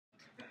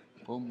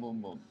Boom,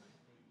 boom, boom.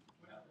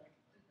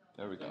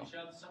 There we go.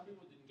 Michelle, some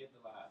people didn't get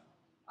the lab.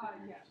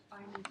 Yeah, I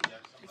need Yeah,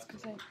 some it's left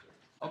 'cause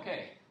I.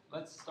 Okay,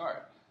 let's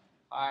start.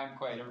 I'm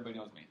Quaid. Everybody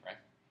knows me, right?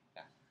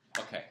 Yeah.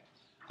 Okay.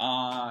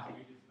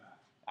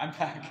 I'm back.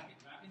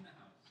 Back in the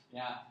house.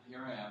 Yeah,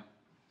 here I am.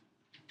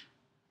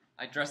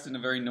 I dressed in a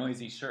very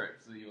noisy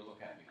shirt, so you'll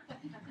look at me.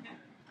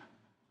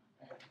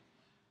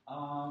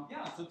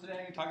 Yeah, so today I'm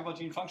going to talk about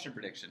gene function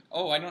prediction.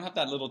 Oh, I don't have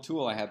that little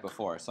tool I had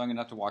before, so I'm going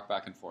to have to walk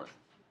back and forth.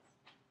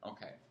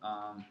 Okay.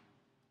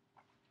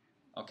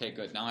 Okay,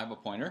 good. Now I have a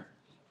pointer,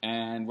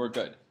 and we're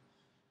good.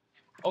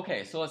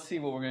 Okay, so let's see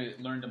what we're going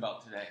to learn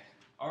about today.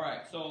 All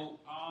right, so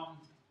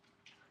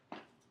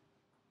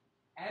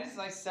as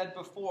I said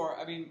before,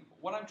 I mean,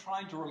 what I'm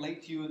trying to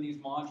relate to you in these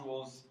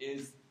modules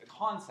is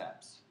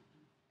concepts.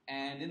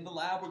 And in the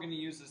lab, we're going to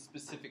use a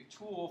specific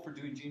tool for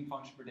doing gene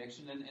function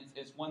prediction, and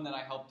it's one that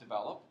I helped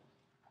develop.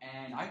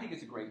 And I think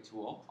it's a great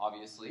tool,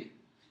 obviously.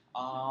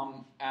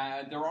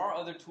 There are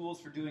other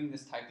tools for doing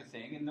this type of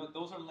thing, and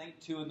those are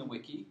linked to in the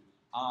wiki.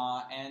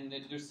 And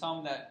there's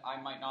some that I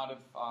might not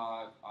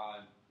have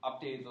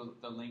updated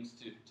the links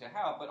to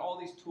have, but all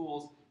these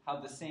tools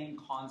have the same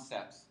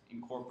concepts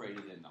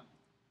incorporated in them.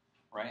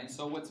 Right? And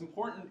so what's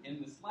important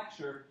in this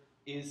lecture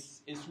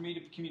is for me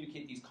to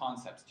communicate these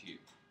concepts to you,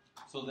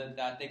 so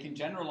that they can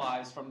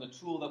generalize from the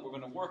tool that we're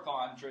going to work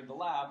on during the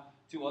lab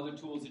to other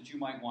tools that you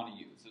might want to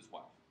use as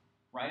well.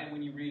 Right? And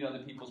when you read other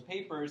people's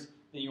papers,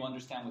 then you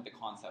understand what the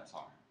concepts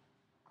are.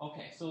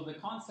 Okay, so the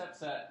concepts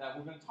that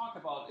we're going to talk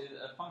about is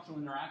a functional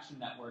interaction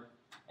network.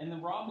 And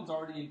then Robin's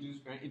already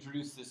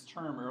introduced this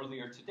term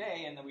earlier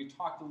today, and then we've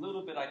talked a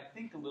little bit, I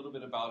think a little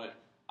bit about it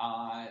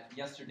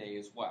yesterday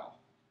as well.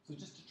 So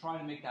just to try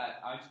to make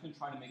that, I'm just going to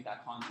try to make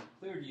that concept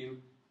clear to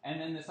you. And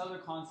then this other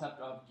concept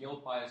of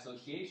guilt by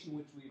association,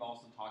 which we've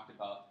also talked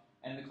about,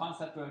 and the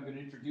concept that I'm going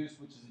to introduce,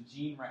 which is a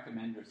gene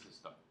recommender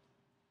system.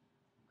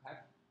 Okay.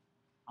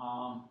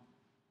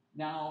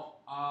 Now,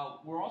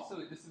 we're also,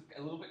 this is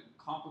a little bit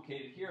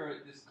complicated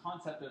here, this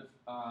concept of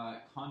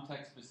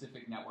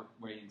context-specific network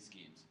rating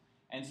schemes.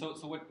 And so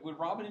what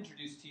Robin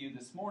introduced to you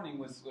this morning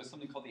was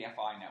something called the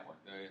FI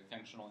network, the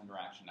Functional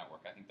Interaction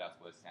Network. I think that's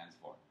what it stands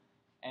for.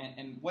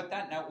 And what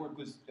that network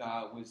was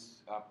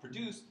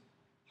produced,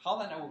 how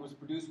that network was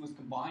produced was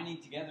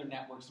combining together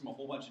networks from a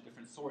whole bunch of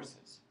different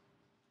sources.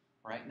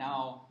 Right?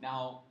 Now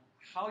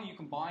how you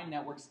combine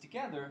networks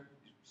together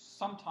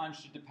sometimes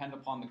should depend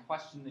upon the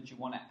question that you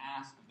want to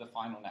ask of the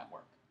final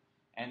network.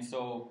 And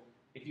so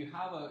if you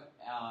have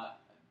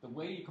the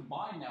way you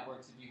combine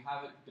networks, if you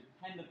have it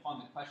depend upon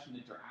the question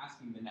that you're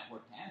asking the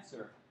network to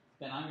answer,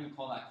 then I'm going to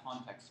call that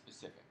context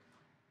specific.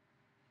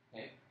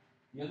 Okay?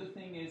 The other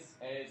thing is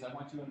I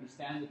want you to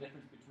understand the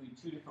difference between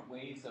two different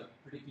ways of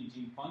predicting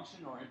gene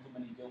function or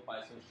implementing guilt by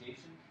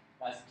association.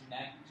 That's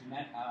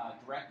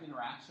direct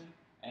interaction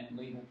and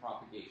label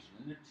propagation.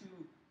 And they're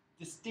two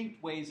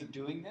distinct ways of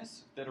doing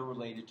this that are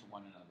related to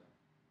one another.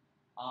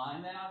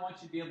 And then I want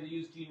you to be able to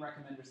use gene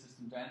recommender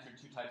system to answer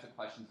two types of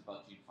questions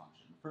about gene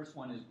function. The first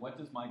one is, what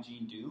does my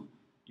gene do?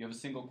 You have a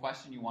single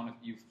question,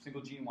 you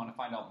single gene, want to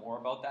find out more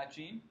about that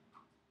gene.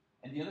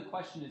 And the other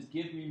question is,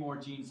 give me more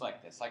genes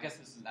like this. I guess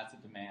that's a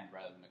demand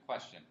rather than a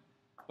question.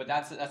 But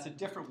that's a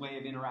different way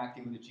of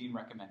interacting with the gene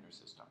recommender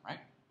system, right?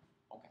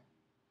 Okay.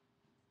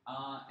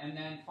 And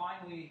then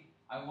finally,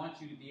 I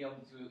want you to be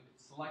able to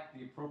select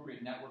the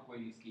appropriate network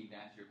weighting scheme to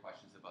answer your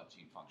questions about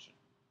gene function.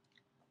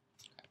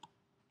 Okay.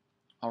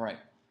 All right.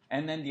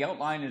 And then the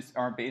outline is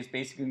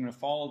basically going to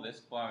follow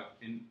this.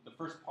 In the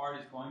first part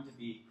is going to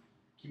be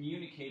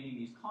communicating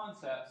these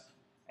concepts,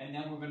 and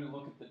then we're going to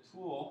look at the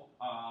tool,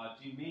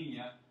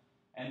 GeneMania,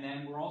 and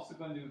then we're also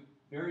going to,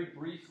 very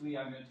briefly,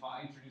 I'm going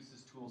to introduce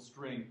this tool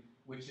string,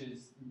 which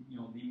is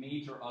the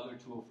major other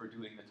tool for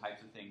doing the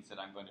types of things that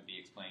I'm going to be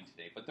explaining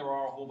today. But there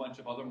are a whole bunch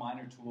of other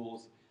minor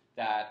tools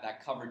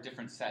that cover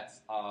different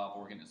sets of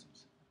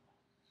organisms.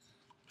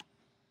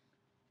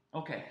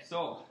 Okay,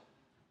 so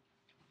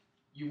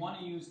you want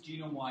to use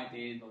genome-wide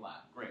data in the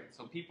lab. Great.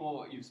 So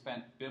you've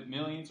spent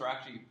millions, or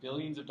actually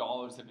billions of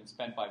dollars have been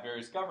spent by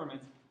various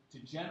governments to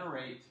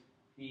generate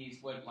these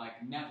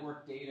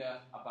network data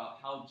about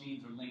how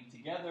genes are linked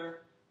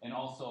together, and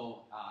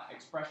also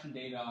expression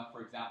data,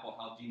 for example,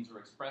 how genes are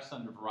expressed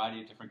under a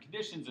variety of different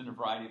conditions in a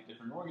variety of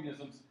different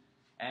organisms.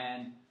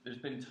 And there's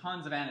been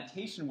tons of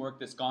annotation work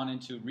that's gone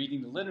into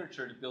reading the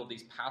literature to build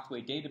these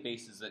pathway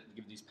databases that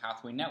give these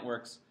pathway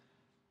networks.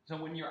 So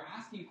when you're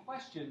asking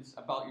questions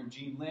about your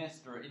gene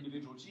list or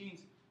individual genes,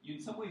 in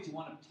some ways you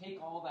want to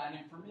take all that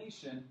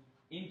information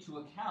into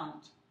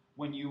account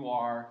when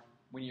you're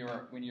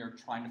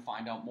trying to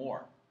find out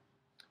more.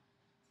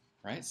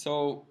 Right?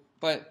 So,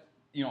 but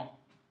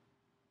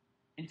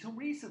until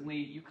recently,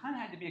 you kind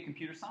of had to be a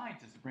computer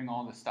scientist to bring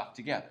all this stuff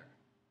together.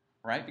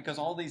 Right? Because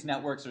all these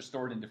networks are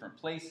stored in different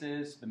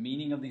places. The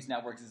meaning of these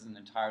networks isn't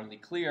entirely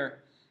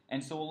clear.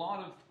 And so a lot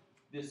of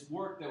this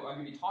work that I'm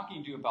going to be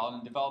talking to you about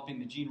in developing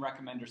the gene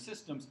recommender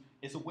systems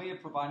is a way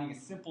of providing a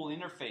simple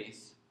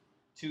interface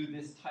to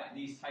these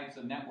types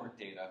of network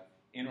data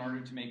in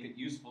order to make it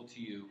useful to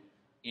you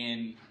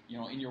in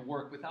your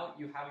work without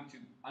you having to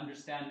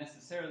understand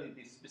necessarily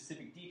the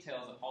specific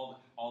details of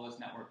all these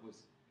networks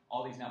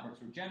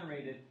were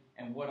generated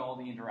and what all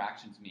the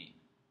interactions mean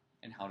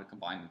and how to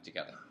combine them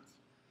together.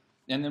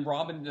 And then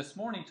Robin this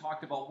morning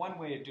talked about one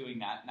way of doing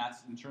that, and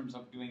that's in terms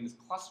of doing this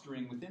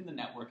clustering within the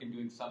network and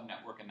doing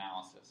sub-network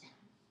analysis.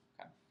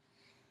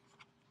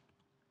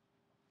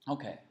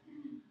 Okay.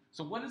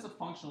 So what is a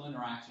functional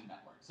interaction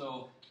network?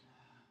 So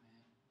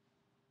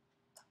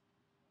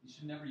you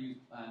should never use,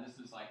 this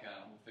is like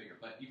a whole figure,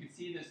 but you can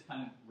see this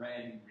kind of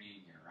red and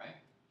green here, right?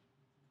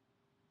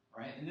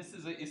 Right, and this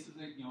is a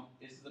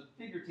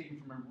figure taken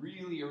from a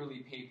really early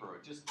paper,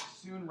 just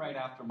soon right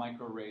after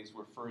microarrays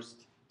were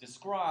first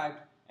described,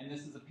 and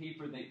this is a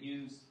paper that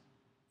used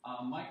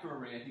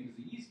microarray, I think it was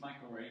a yeast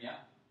microarray, yeah,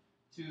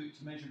 to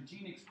measure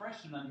gene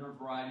expression under a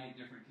variety of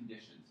different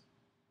conditions,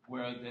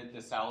 where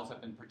the cells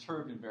have been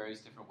perturbed in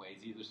various different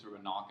ways, either through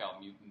a knockout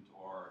mutant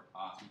or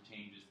through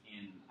changes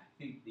in, I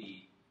think,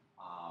 the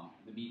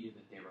media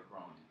that they were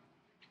grown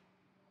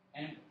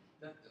in. And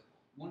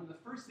one of the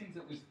first things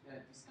that was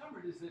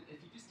discovered is that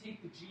if you just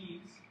take the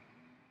genes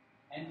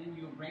and then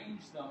you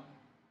arrange them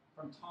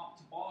from top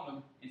to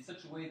bottom in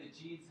such a way that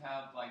genes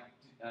have like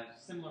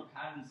similar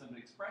patterns of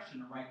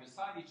expression right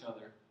beside each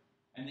other,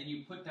 and then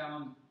you put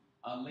down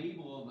a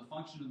label of the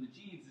function of the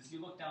genes, as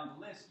you look down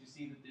the list, you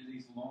see that there are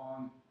these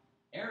long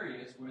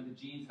areas where the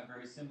genes have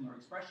very similar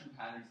expression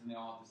patterns and they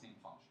all have the same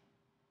function.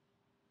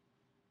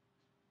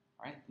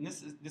 All right? And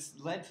this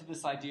led to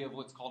this idea of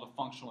what's called a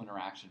functional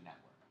interaction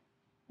network,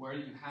 where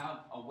you have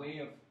a way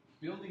of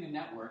building a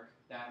network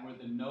where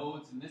the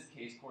nodes, in this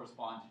case,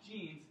 correspond to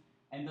genes,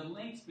 and the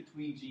links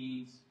between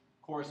genes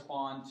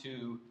correspond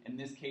to, in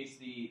this case,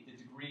 the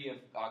degree of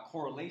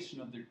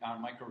correlation of the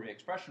microarray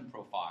expression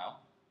profile.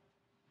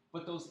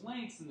 But those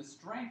links and the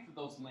strength of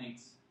those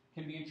links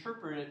can be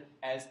interpreted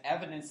as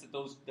evidence that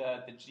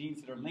the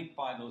genes that are linked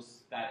by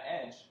that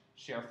edge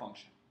share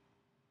function.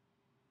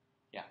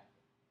 Yeah.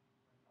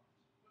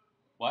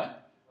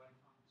 What?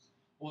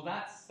 Well,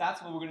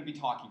 that's what we're going to be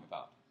talking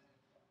about.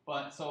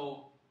 But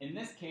so in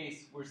this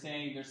case, we're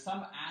saying there's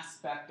some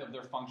aspect of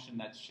their function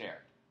that's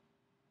shared,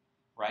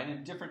 right?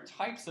 And different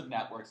types of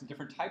networks and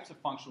different types of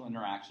functional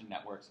interaction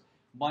networks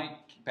might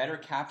better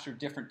capture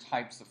different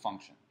types of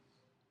function.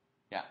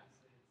 Yeah.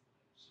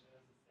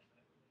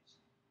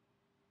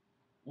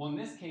 Well, in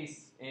this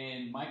case,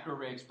 in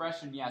microarray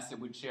expression, yes, it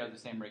would share the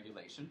same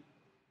regulation,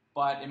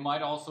 but it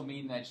might also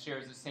mean that it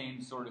shares the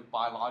same sort of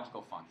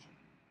biological function,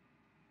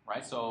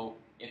 right? So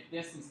if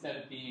this, instead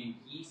of being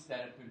yeast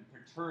that have been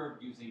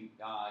perturbed using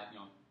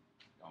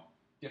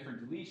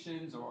different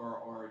deletions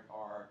or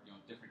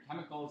different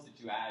chemicals that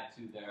you add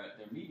to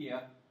their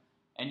media,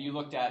 and you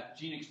looked at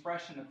gene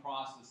expression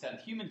across a set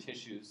of human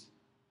tissues,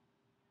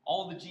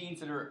 all the genes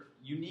that are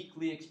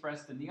uniquely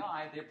expressed in the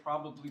eye, they're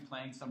probably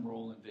playing some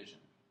role in vision.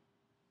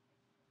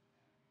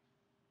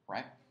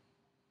 Right?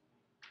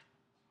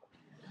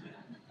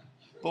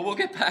 But we'll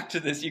get back to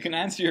this. You can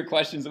answer your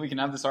questions and we can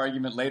have this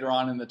argument later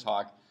on in the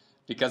talk,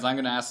 because I'm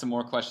going to ask some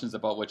more questions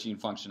about what gene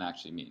function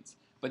actually means.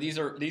 But these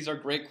are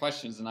great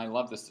questions, and I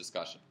love this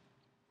discussion.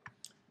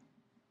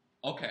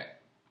 Okay,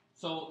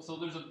 so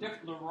there's a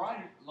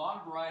lot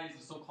of varieties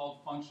of so-called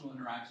functional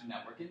interaction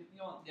network, and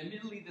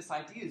admittedly, this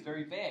idea is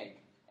very vague,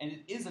 and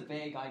it is a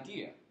vague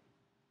idea,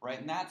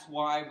 right? And that's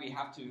why we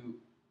have to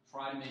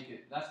try to make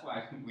it. That's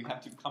why we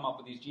have to come up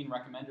with these gene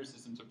recommender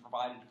systems to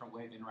provide a different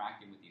way of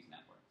interacting with these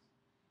networks.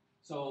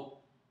 So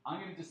I'm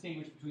going to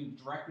distinguish between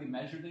directly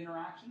measured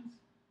interactions.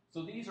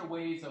 So these are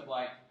ways of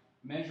like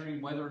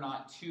measuring whether or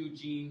not two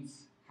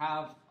genes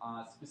have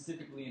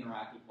specifically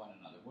interacted with one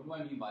another. What do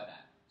I mean by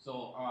that?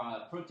 So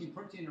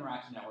protein-protein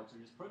interaction networks, or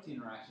just protein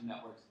interaction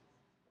networks,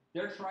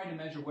 they're trying to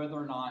measure whether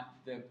or not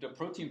the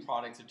protein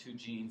products of two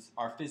genes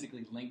are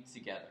physically linked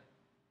together.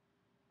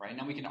 Right?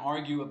 Now we can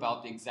argue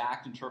about the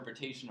exact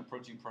interpretation of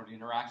protein-protein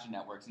interaction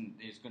networks, and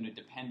it's going to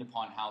depend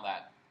upon how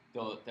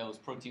those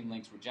protein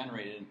links were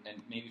generated, and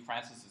maybe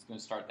Francis is going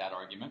to start that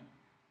argument.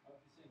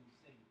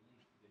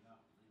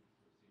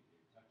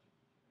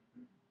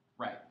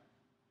 Right.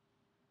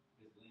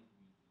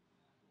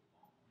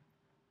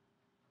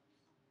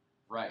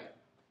 Right.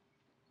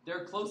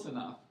 They're close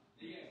enough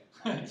to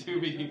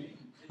be.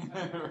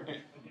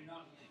 Right.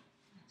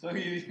 So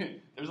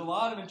there's a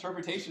lot of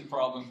interpretation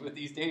problems with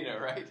these data,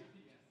 right?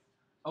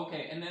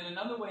 Okay, and then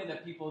another way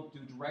that people do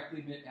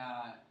directly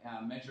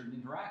measured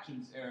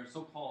interactions are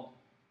so-called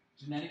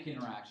genetic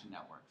interaction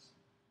networks.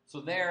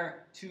 So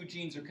there, two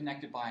genes are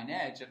connected by an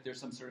edge if there's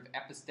some sort of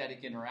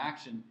episthetic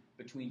interaction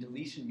between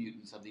deletion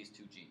mutants of these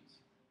two genes.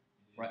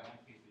 Right?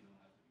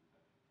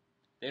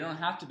 They don't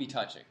have to be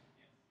touching.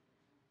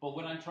 But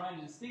what I'm trying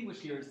to distinguish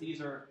here is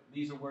these are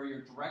where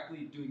you're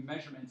directly doing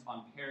measurements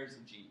on pairs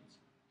of genes.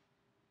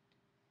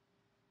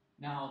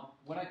 Now,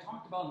 what I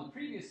talked about in the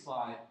previous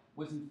slide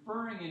was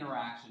inferring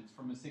interactions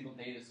from a single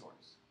data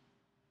source.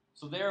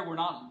 So there, we're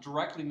not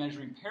directly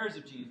measuring pairs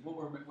of genes. What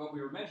we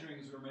were measuring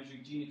is we were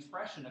measuring gene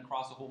expression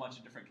across a whole bunch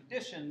of different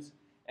conditions,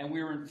 and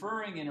we were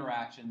inferring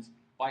interactions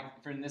by,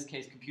 in this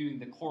case, computing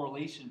the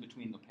correlation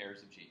between the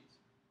pairs of genes.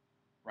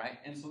 right?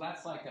 And so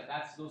that's like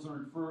those are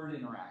inferred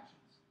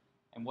interactions.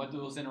 And what do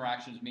those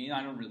interactions mean?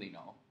 I don't really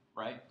know,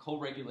 right?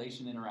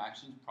 Co-regulation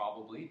interactions,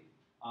 probably.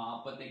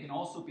 But they can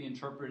also be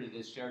interpreted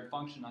as shared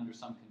function under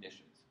some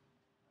conditions.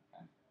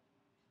 Okay?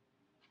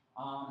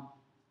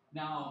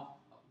 Now,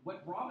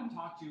 what Robin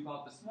talked to you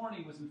about this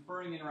morning was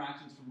inferring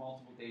interactions from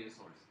multiple data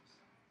sources,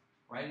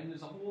 right? And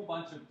there's a whole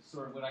bunch of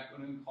sort of what I'm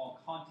going to call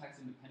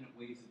context-independent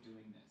ways of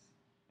doing this.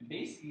 And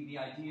basically, the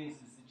idea is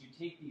that you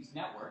take these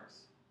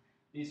networks.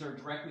 These are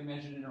directly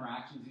measured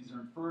interactions. These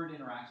are inferred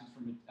interactions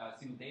from a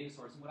single data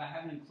source. And what I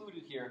haven't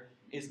included here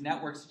is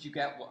networks that you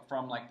get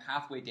from like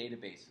pathway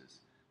databases.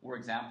 For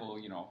example,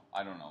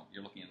 I don't know,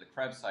 you're looking at the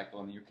Krebs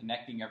cycle and you're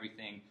connecting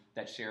everything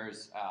that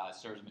shares a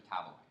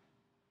metabolite,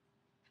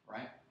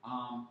 right?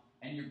 And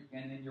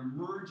then you're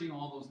merging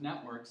all those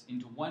networks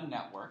into one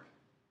network,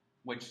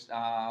 which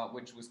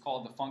was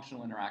called the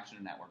functional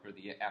interaction network, or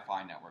the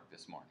FI network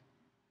this morning,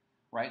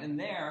 right? And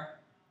there,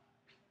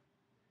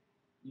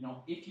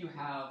 if you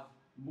have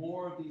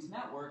more of these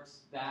networks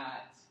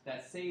that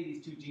say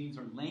these two genes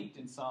are linked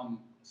in some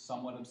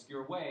somewhat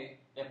obscure way,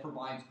 that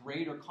provides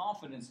greater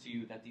confidence to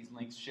you that these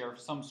links share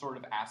some sort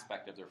of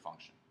aspect of their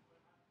function.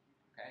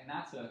 Okay, and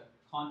that's a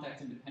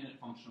context-independent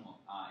functional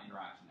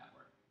interaction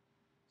network.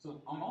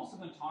 So I'm also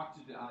going to talk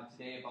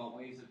today about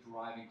ways of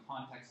deriving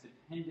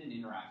context-dependent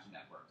interaction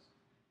networks,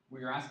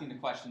 where you're asking the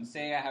question,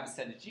 say I have a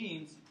set of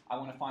genes, I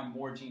want to find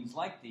more genes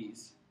like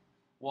these.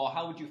 Well,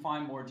 how would you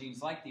find more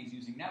genes like these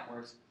using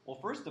networks? Well,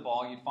 first of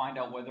all, you'd find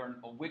out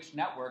which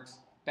networks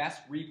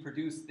best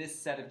reproduce this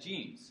set of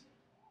genes.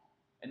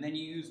 And then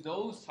you use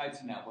those types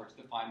of networks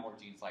to find more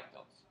genes like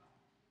those.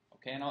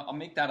 Okay, and I'll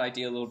make that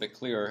idea a little bit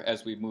clearer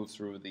as we move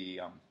through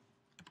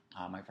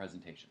my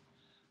presentation.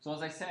 So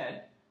as I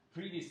said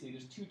previously,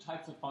 there's two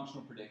types of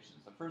functional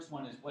predictions. The first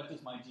one is, what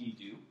does my gene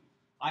do?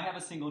 I have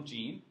a single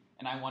gene,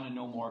 and I want to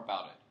know more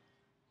about it.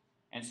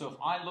 And so if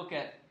I look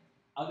at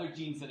other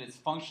genes that it's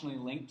functionally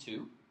linked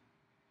to,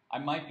 I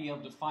might be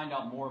able to find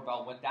out more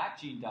about what that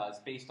gene does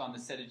based on the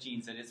set of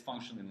genes that it's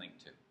functionally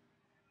linked to.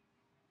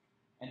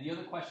 And the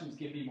other question is,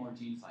 give me more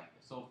genes like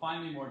this. So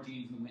find me more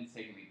genes in the Wnt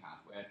signaling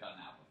pathway. I've done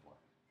that before.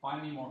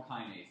 Find me more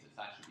kinases.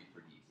 That should be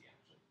pretty easy,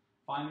 actually.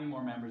 Find me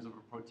more members of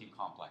a protein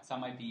complex. That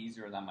might be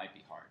easier, that might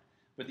be hard.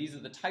 But these are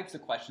the types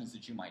of questions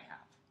that you might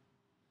have.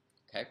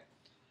 Okay?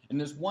 And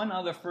there's one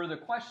other further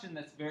question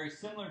that's very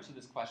similar to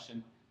this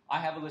question. I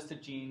have a list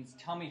of genes.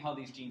 Tell me how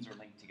these genes are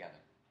linked together.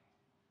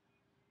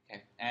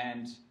 Okay?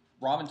 And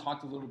Robin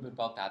talked a little bit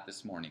about that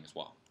this morning as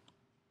well.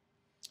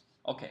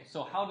 Okay,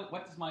 so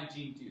what does my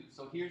gene do?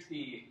 So here's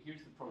the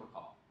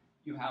protocol.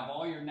 You have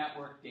all your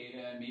network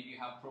data, and maybe you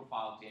have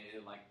profile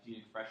data like gene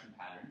expression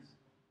patterns,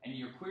 and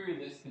your query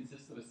list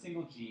consists of a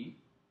single gene.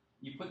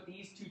 You put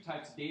these two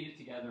types of data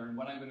together in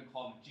what I'm going to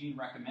call the gene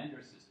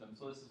recommender system.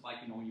 So this is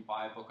like, when you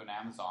buy a book on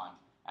Amazon,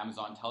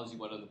 Amazon tells you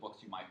what other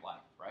books you might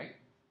like, right?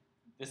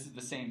 This is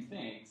the same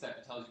thing, except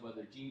it tells you what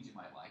other genes you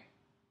might like.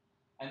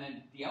 And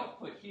then the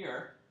output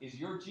here is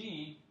your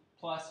gene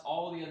plus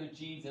all the other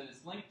genes that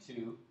it's linked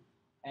to.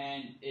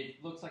 And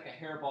it looks like a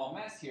hairball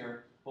mess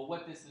here, but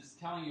what this is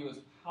telling you is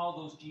how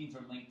those genes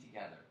are linked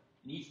together.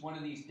 And each one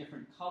of these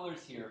different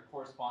colors here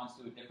corresponds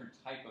to a different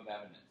type of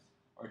evidence,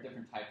 or a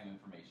different type of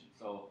information.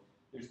 So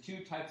there's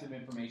two types of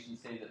information,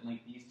 say, that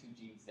link these two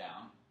genes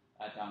down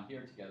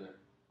here together.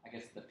 I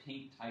guess the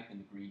pink type and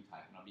the green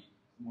type, and I'll be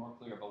more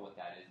clear about what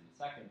that is in a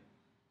second.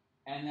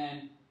 And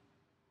then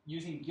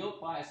using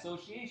guilt by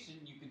association,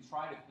 you can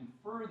try to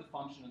infer the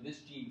function of this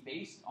gene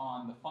based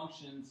on the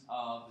functions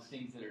of the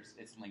things that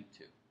it's linked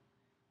to.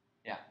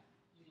 Yeah?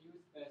 You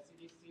use the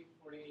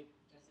CDC48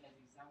 just as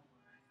example,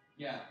 right?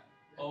 Yeah.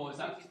 Oh, is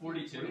that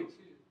 42?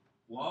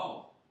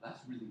 Whoa, that's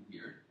really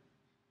weird.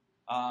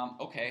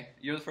 Okay,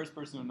 you're the first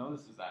person who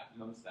noticed that.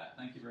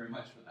 Thank you very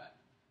much for that.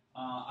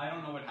 I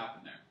don't know what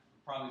happened there.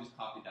 Probably just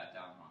copied that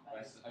down wrong.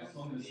 I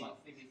assumed this one.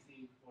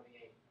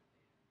 CDC48.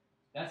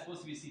 That's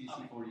supposed to be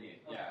CDC48. Okay.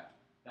 Yeah.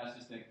 That's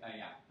just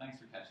yeah. Thanks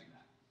for catching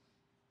that.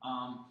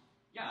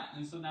 Yeah,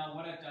 and so now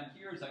what I've done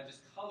here is I've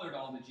just colored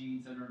all the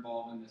genes that are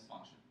involved in this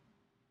function.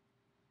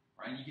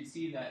 Right, and you can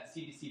see that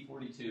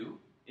CDC42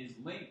 is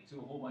linked to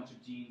a whole bunch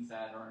of genes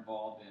that are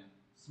involved in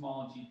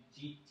small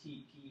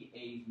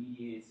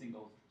GTPase-mediated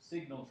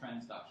signal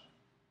transduction.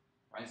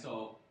 Right,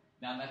 so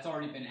now that's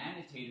already been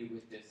annotated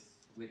with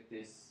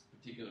this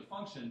particular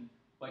function,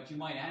 but you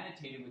might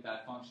annotate it with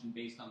that function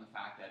based on the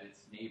fact that its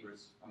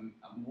neighbors,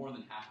 more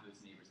than half of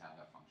its neighbors have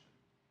that function.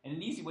 And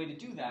an easy way to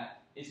do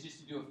that is just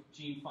to do a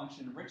gene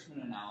function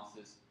enrichment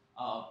analysis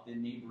of the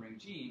neighboring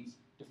genes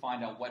to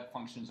find out what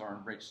functions are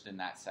enriched in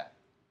that set.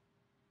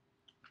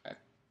 Okay.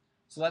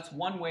 So that's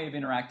one way of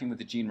interacting with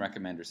the gene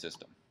recommender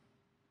system.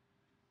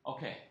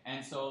 Okay,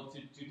 and so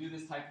to do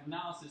this type of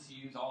analysis,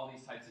 you use all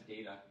these types of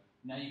data.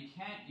 Now you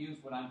can't use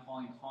what I'm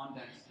calling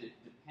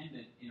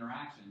context-dependent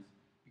interactions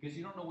because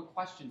you don't know what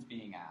question's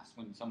being asked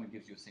when someone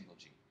gives you a single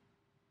gene.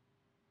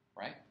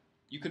 Right?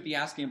 You could be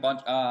asking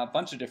a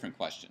bunch of different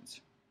questions.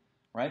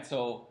 Right?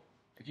 So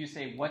if you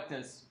say, what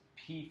does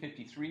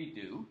P53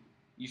 do?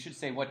 you should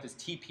say, what does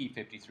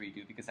TP53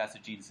 do? Because that's a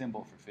gene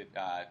symbol for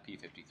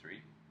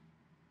P53.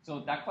 So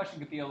that question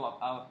could be about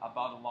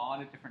a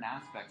lot of different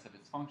aspects of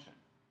its function,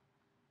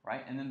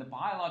 right? And then the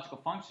biological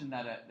function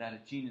that a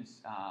gene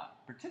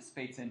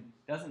participates in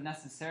doesn't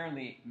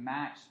necessarily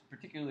match,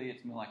 particularly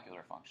its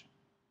molecular function,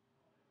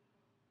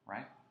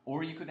 right?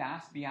 Or you could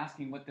be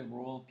asking what the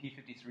role of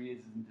P53 is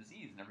in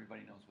disease, and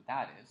everybody knows what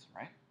that is,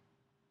 right?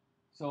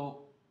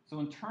 So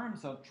in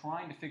terms of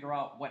trying to figure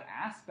out what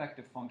aspect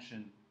of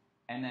function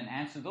and then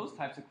answer those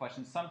types of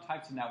questions, some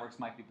types of networks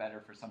might be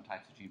better for some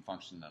types of gene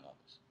function than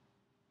others.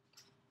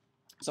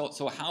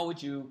 So how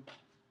would you,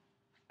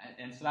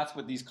 and so that's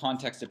what these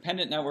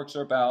context-dependent networks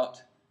are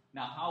about.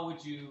 Now, how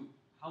would you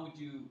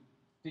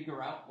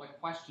figure out what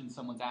question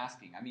someone's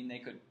asking? I mean, they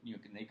could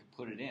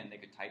put it in, they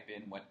could type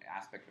in what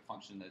aspect of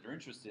function that they're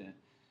interested in,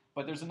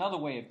 but there's another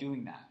way of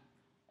doing that,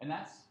 and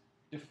that's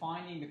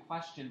defining the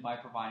question by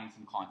providing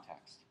some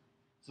context.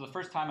 So the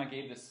first time I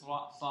gave this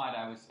slide,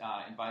 I was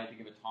invited to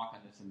give a talk on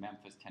this in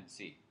Memphis,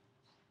 Tennessee,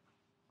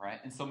 right?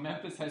 And so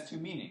Memphis has two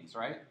meanings,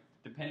 right?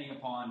 Depending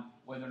upon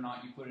whether or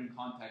not you put it in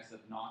context of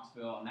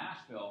Knoxville and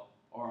Nashville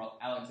or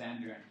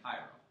Alexandria and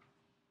Cairo,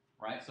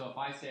 right? So if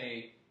I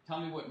say, tell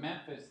me what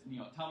Memphis,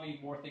 tell me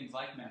more things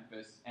like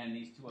Memphis and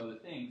these two other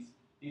things,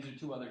 these are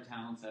two other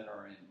towns that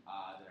are in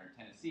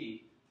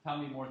Tennessee. Tell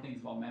me more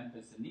things about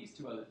Memphis and these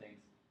two other things.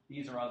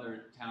 These are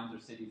other towns or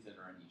cities that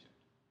are in Egypt.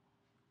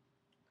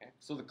 Okay?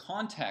 So the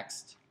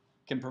context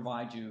can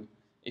provide you,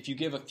 if you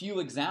give a few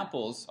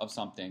examples of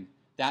something,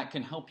 that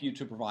can help you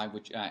to provide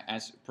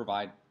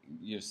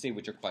say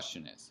what your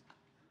question is.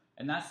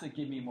 And that's the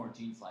give me more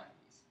genes like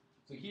these.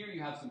 So here you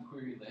have some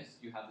query lists,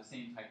 you have the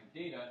same type of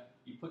data,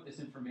 you put this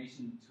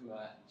information to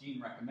a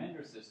gene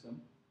recommender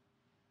system,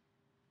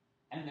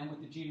 and then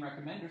what the gene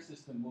recommender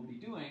system will be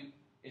doing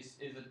is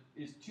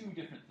two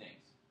different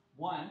things.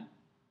 One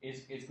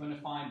is it's going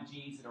to find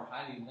genes that are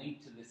highly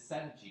linked to this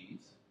set of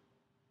genes,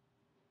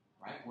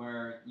 right?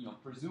 Where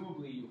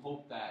presumably you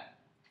hope that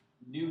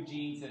new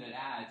genes that it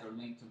adds are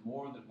linked to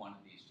more than one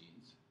of these genes.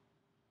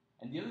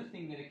 And the other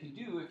thing that it can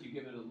do, if you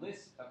give it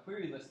a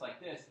query list like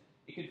this,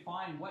 it can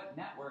find what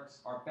networks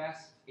are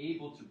best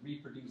able to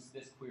reproduce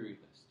this query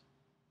list,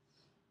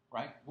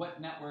 right?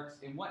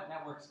 In what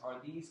networks are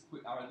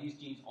these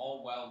genes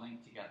all well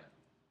linked together?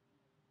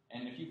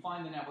 And if you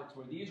find the networks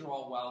where these are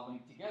all well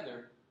linked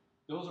together,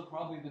 those are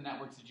probably the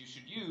networks that you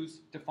should use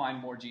to find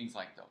more genes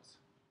like those.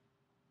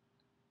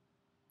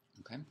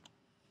 Okay?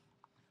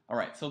 All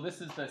right, so this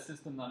is the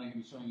system that I'm going to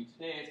be showing you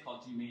today. It's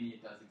called GMania.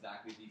 It does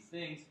exactly these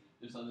things.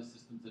 There's other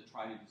systems that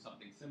try to do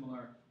something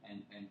similar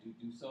and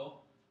do so.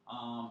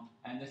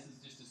 And this is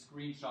just a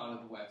screenshot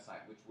of the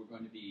website, which we're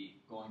going to be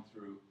going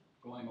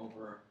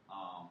over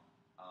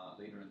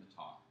later in the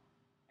talk.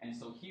 And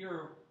so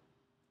here,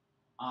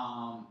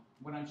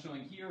 what I'm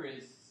showing here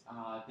is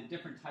the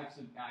different types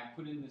of, I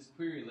put in this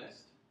query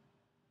list,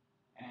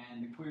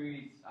 and the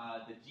queries,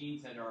 the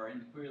genes that are in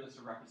the query list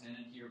are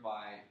represented here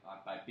by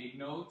big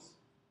nodes,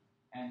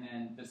 and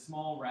then the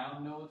small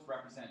round nodes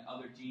represent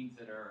other genes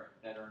that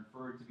are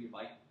inferred to be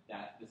like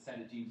that, the set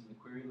of genes in the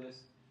query list.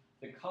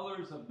 The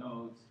colors of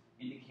nodes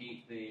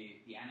indicate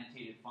the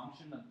annotated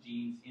function of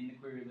genes in the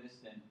query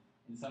list, and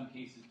in some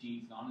cases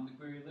genes not in the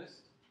query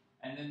list.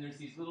 And then there's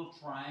these little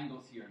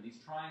triangles here, and these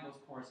triangles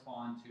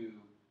correspond to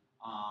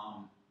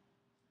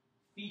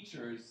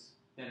features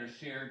that are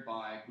shared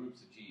by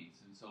groups of genes.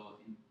 And so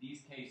in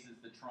these cases,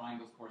 the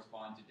triangles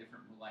correspond to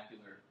different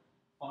molecular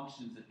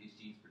functions that these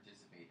genes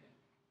participate in.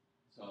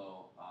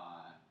 So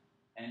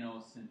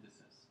NO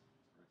synthesis,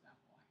 for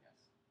example, I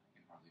guess. I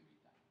can hardly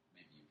read that.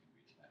 Maybe you can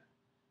read it better.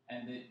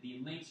 And the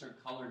links are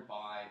colored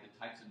by the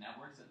types of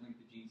networks that link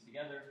the genes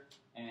together.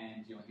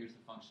 And here's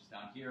the functions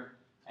down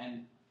here.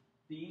 And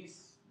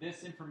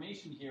this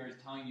information here is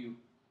telling you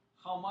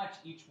how much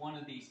each one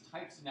of these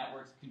types of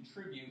networks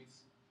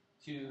contributes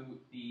to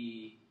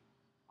the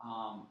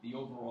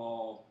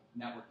overall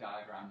network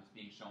diagram that's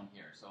being shown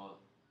here. So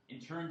in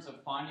terms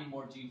of finding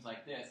more genes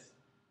like this,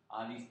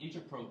 these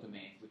interprote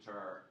domains, which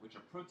are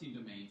protein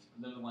domains,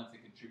 they're the ones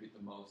that contribute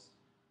the most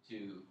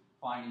to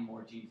finding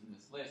more genes in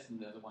this list,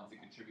 and they're the ones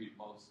that contribute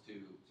most to,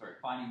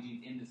 finding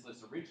genes in this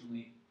list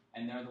originally,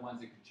 and they're the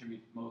ones that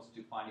contribute most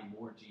to finding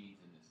more genes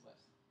in this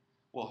list.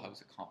 Well, that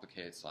was a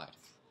complicated slide.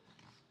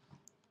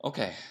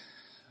 Okay,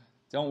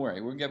 don't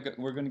worry, we're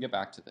going to get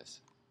back to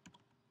this.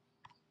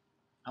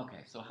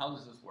 Okay, so how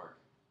does this work?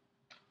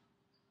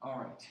 All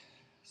right,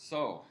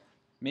 so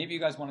maybe you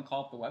guys want to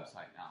call up the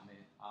website now.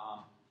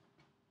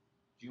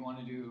 Do you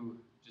want to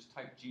just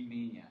type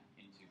GMania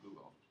into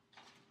Google?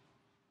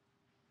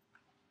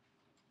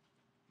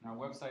 And our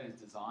website is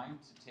designed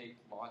to take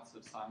lots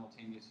of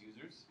simultaneous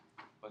users,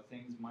 but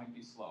things might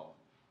be slow.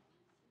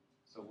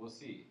 So we'll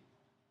see.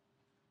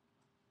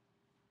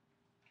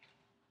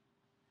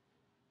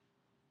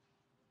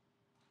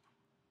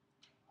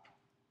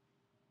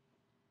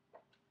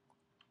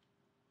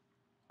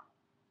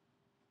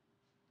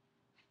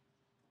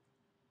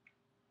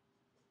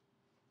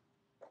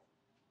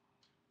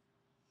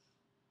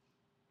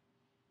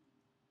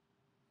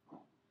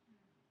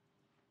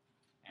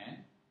 And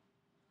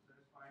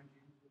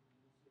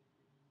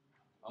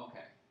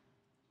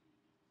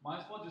Might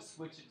as well just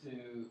switch it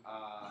to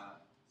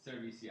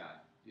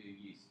Cerevisiae, to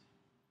yeast.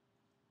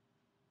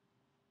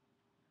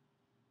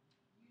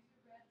 User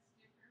reds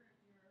differ if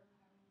you're having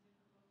difficulties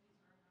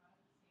or not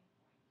at the same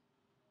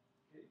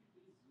point. Can you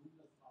please zoom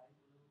the slide a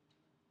little bit?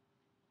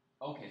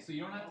 Okay, so you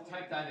don't have to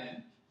type that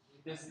in.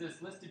 This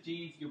list of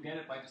genes, you'll get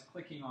it by just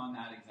clicking on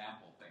that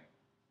example thing.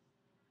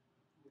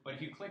 But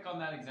if you click on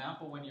that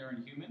example when you're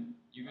in human,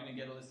 you're going to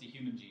get a list of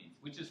human genes,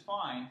 which is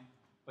fine,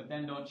 but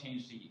then don't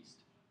change to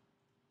yeast.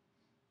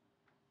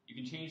 You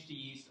can change to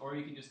yeast, or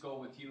you can just go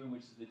with human,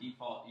 which is the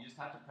default. You just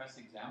have to press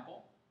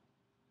example.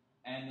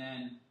 And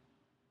then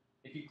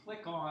if you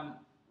click on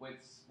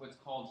what's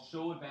called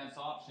show advanced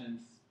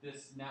options,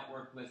 this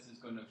network list is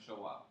going to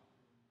show up.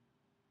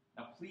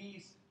 Now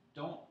please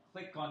don't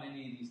click on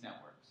any of these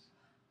networks.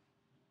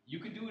 You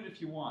can do it if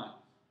you want,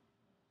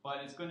 but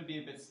it's going to be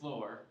a bit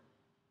slower.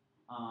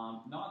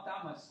 Not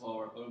that much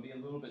slower, but it'll be a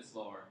little bit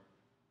slower.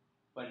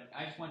 But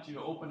I just want you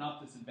to open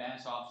up this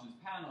advanced options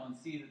panel and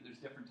see that there's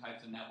different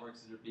types of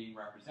networks that are being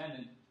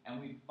represented,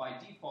 and we, by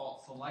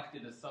default,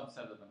 selected a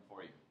subset of them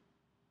for you.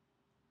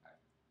 Okay.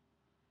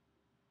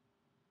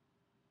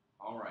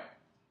 All right.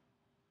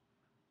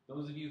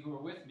 Those of you who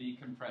are with me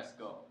can press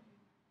go.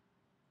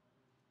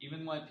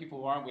 Even when people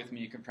who aren't with me,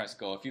 you can press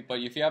go. But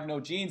if you have no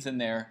genes in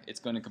there, it's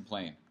going to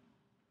complain.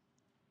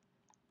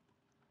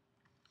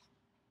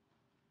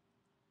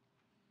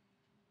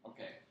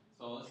 Okay,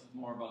 so this is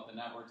more about the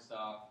network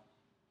stuff.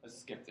 Let's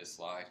skip this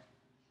slide.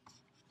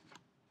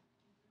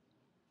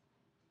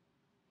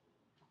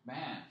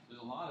 Man,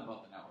 there's a lot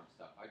about the network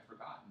stuff. I'd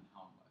forgotten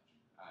how much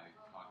I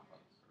talked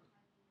about this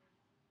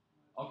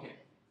earlier. Okay,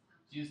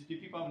 do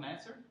people have an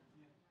answer?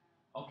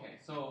 Okay,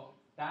 so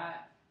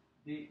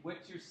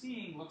what you're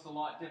seeing looks a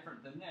lot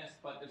different than this,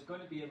 but there's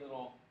going to be a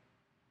little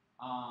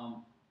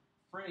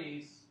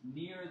phrase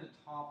near the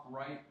top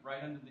right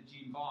under the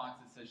gene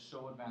box that says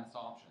show advanced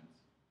options.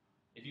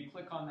 If you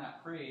click on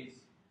that phrase,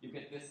 you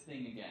get this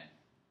thing again.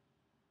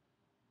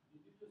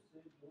 Did you just say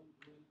don't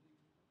do anything?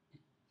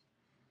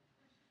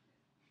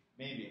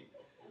 Maybe.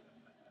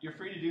 You're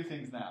free to do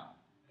things now.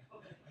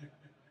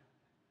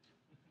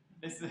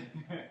 It's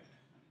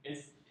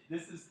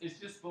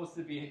just supposed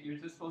to be, you're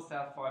just supposed to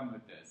have fun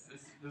with this.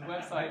 The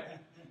website,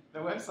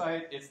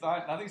 it's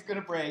not, nothing's going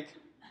to break.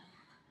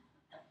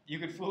 You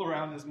can fool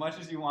around as much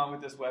as you want with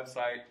this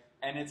website,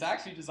 and it's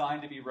actually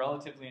designed to be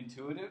relatively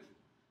intuitive.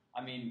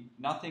 I mean,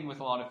 nothing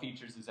with a lot of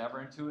features is ever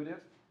intuitive,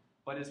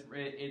 but it's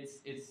designed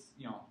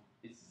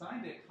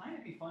to kind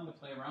of be fun to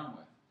play around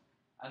with.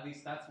 At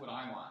least that's what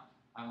I want.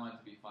 I want it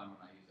to be fun when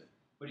I use it.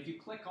 But if you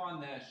click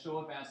on the show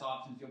advanced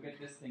options, you'll get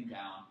this thing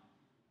down.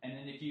 And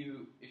then if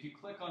you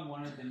click on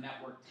one of the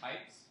network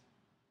types,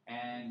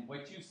 and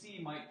what you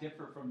see might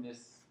differ from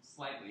this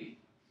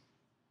slightly.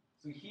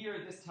 So here,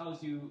 this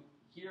tells you,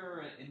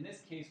 here in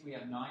this case, we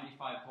have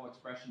 95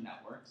 co-expression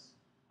networks,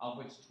 of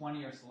which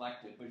 20 are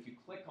selected. But if you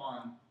click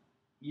on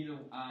either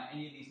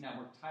any of these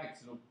network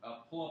types, it'll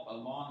pull up a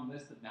long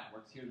list of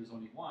networks. Here, there's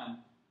only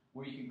one,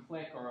 where you can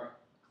click on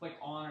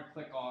or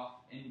click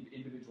off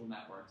individual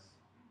networks.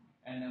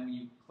 And then when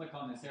you click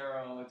on this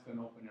arrow, it's going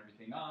to open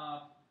everything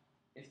up.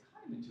 It's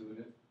kind of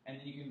intuitive. And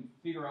then you can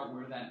figure out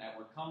where that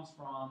network comes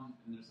from,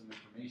 and there's some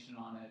information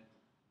on it.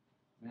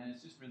 Man,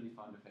 it's just really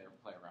fun to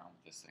play around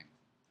with this thing.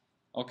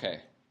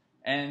 Okay.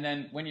 And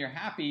then when you're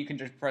happy, you can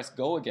just press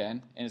go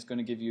again, and it's going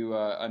to give you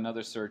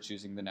another search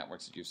using the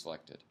networks that you've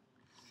selected.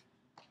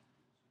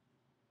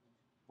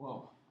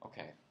 Whoa,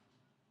 okay.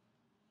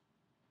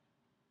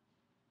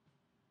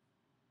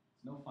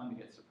 It's no fun to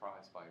get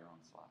surprised by your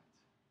own slides.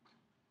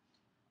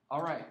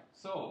 All right,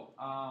 so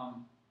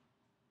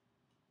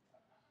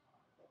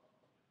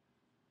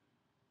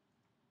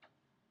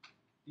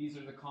these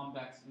are the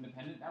convex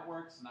independent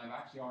networks, and I've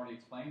actually already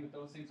explained what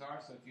those things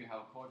are. So if you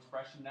have a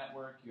co-expression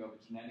network, you have a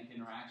genetic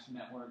interaction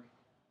network,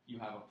 you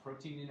have a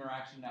protein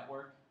interaction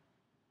network,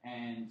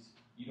 and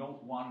you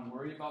don't want to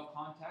worry about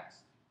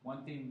context,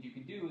 one thing you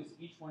can do is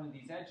each one of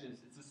these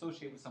edges, it's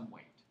associated with some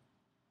weight,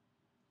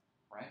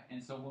 right?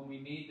 And so when we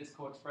made this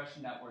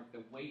co-expression network,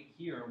 the weight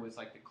here was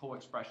like the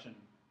co-expression,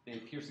 the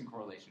Pearson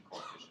correlation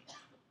coefficient.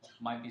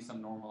 Might be some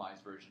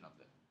normalized version of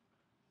it,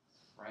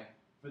 right?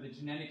 For the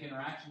genetic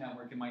interaction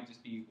network, it might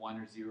just be 1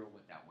 or 0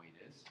 what that weight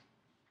is.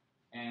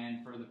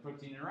 And for the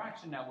protein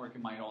interaction network,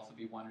 it might also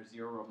be 1 or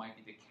 0, or it might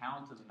be the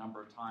count of the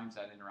number of times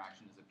that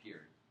interaction has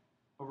appeared.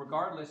 But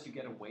regardless, you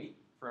get a weight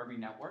for every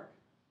network.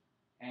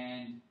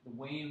 And the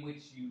way in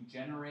which you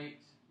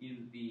generate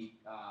either the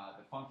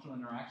functional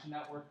interaction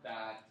network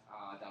that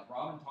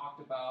Robin talked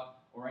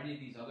about, or any of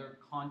these other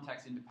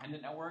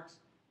context-independent networks,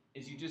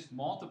 is you just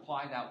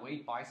multiply that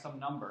weight by some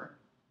number.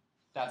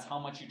 That's how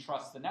much you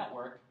trust the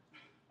network.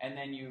 And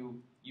then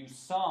you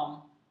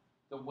sum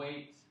the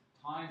weight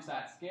times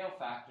that scale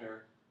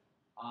factor.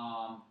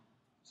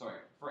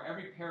 For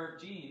every pair of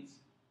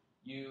genes,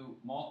 you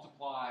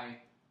multiply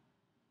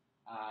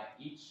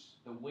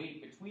the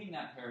weight between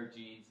that pair of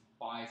genes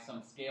by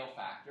some scale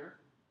factor,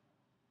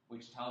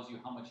 which tells you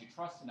how much you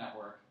trust the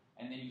network,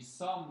 and then you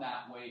sum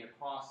that weight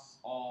across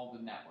all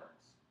the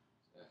networks.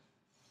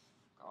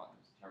 God,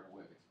 that's a terrible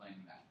way of explaining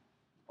explaining that.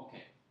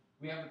 Okay,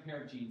 we have a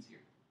pair of genes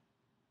here,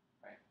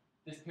 right?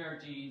 This pair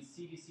of genes,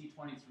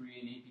 CDC23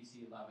 and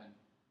APC11,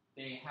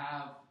 they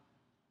have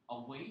a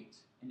weight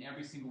in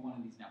every single one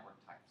of these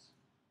network types,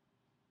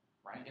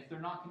 right? If they're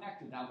not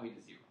connected, that weight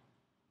is 0.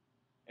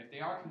 If they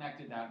are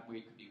connected, that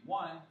weight could be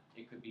 1,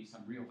 it could be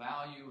some real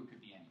value, it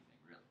could be anything,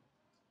 really.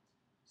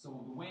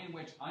 So the way in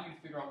which I'm going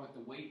to figure out what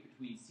the weight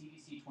between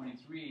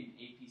CDC23 and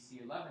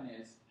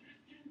APC11 is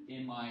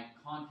in my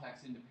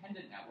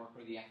context-independent network,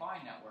 or the FI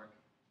network,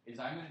 is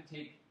I'm going to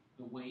take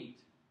the weight,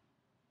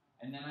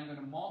 and then I'm going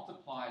to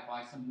multiply it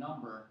by some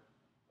number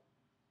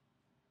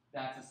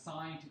that's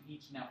assigned to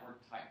each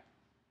network type,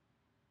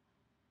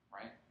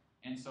 right?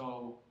 And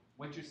so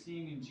what you're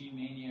seeing in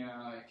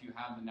GeneMania, if you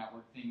have the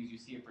network thing, is you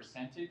see a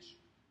percentage.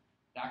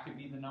 That could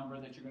be the number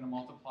that you're going to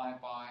multiply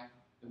it by.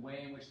 The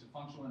way in which the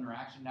functional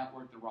interaction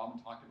network that Robin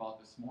talked about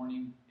this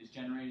morning is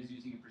generated is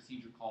using a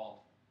procedure called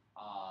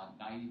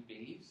naive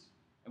Bayes.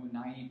 And what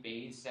naive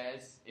Bayes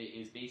says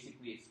is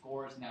basically it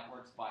scores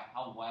networks by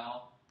how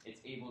well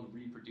it's able to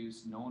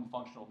reproduce known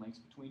functional links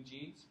between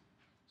genes.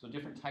 So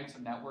different types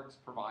of networks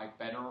provide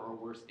better or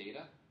worse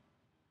data.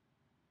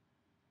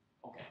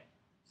 Okay,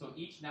 so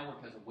each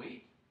network has a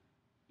weight.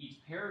 Each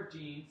pair of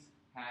genes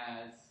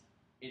has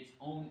its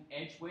own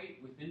edge weight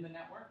within the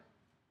network.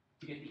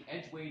 To get the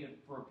edge weight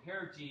for a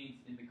pair of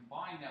genes in the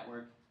combined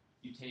network,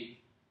 you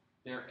take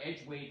their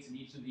edge weights in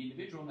each of the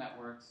individual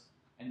networks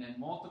and then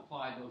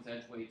multiply those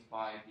edge weights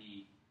by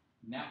the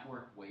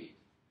network weight.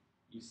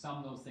 You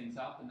sum those things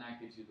up, and that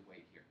gives you the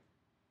weight here.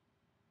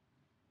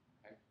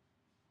 Okay?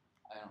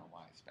 I don't know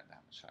why I spent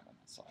that much time on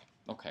that slide.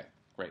 Okay,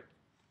 great.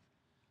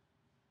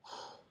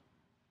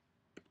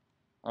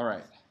 All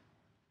right.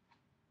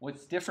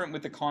 What's different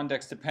with the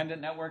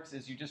context-dependent networks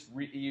is you just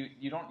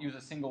you don't use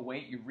a single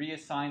weight. You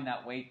reassign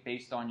that weight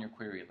based on your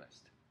query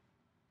list,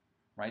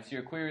 right? So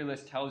your query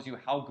list tells you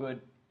how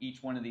good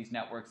each one of these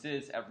networks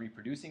is at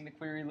reproducing the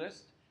query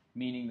list,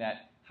 meaning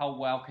that how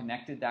well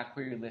connected that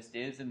query list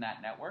is in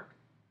that network.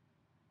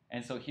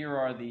 And so here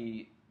are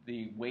the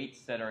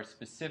weights that are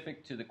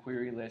specific to the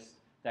query list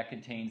that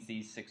contains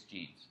these 6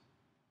 genes.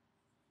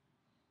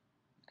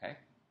 Okay?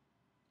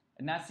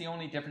 And that's the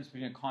only difference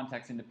between a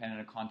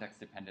context-independent and a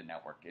context-dependent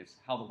network, is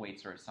how the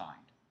weights are assigned.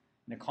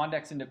 In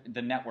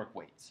the network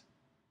weights.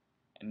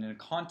 And in a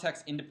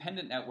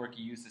context-independent network,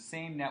 you use the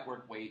same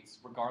network weights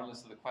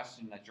regardless of the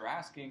question that you're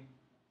asking.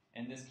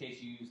 In this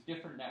case, you use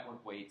different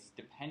network weights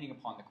depending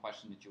upon the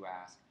question that you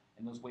ask,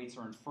 and those weights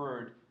are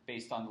inferred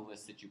based on the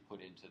list that you put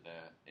into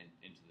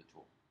the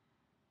tool.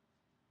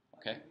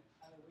 Okay?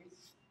 Are the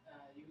weights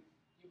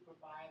you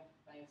provide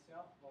by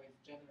yourself, or is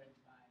generated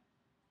by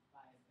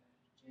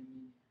the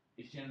GeneMania?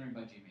 It's generated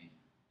by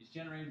GeneMania. It's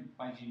generated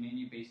by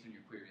GeneMania based on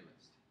your query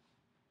list.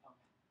 Okay.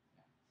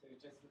 Yeah. So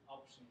it's just an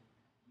option.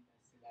 You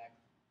can select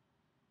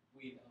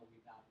with or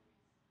without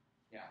weights.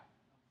 Yeah.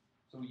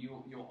 So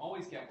you'll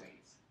always get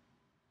weights.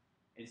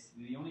 It's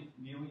the only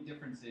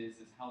difference is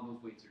how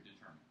those weights are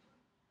determined.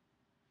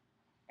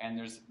 And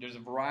there's a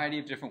variety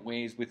of different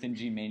ways within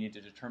GeneMania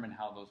to determine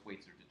how those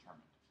weights are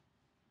determined.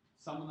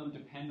 Some of them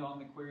depend on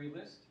the query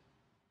list,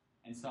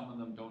 and some of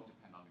them don't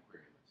depend on the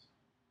query list.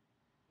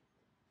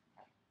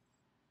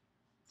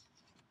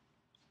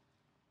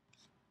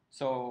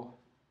 So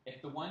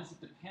if the ones that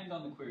depend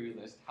on the query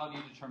list, how do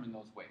you determine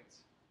those weights?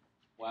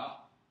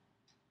 Well,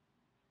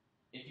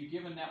 if you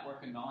give a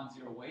network a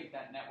non-zero weight,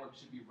 that network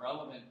should be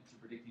relevant to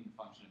predicting the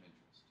function of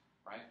interest,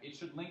 right? It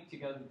should link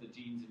together the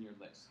genes in your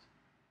list.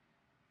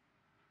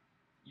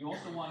 You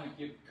also want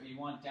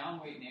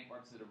downweight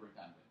networks that are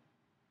redundant.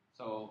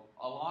 So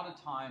a lot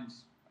of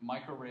times,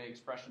 microarray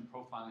expression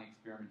profiling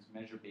experiments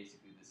measure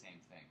basically the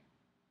same thing.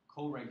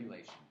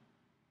 Co-regulation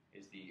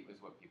is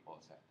what people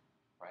have said,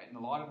 right? And a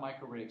lot of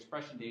microarray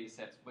expression data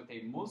sets, what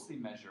they mostly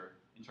measure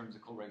in terms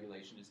of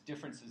co-regulation is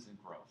differences in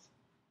growth.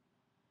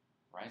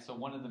 Right? So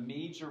one of the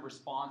major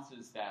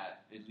responses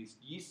that at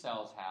least yeast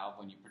cells have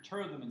when you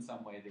perturb them in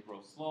some way, they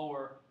grow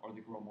slower or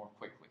they grow more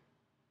quickly.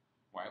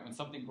 Right? When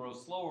something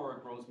grows slower or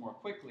grows more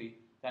quickly,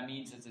 that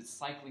means it's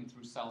cycling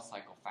through cell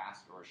cycle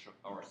faster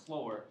or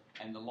slower,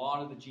 and a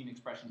lot of the gene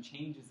expression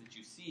changes that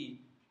you see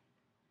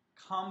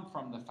come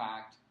from the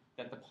fact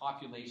that the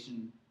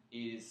population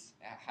is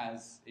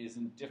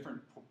in a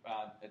different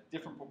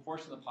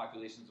proportion of the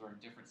populations are in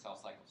different cell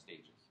cycle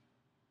stages.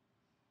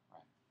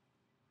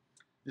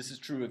 This is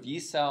true of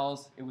yeast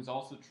cells. It was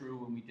also true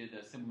when we did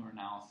a similar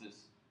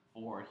analysis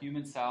for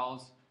human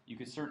cells. You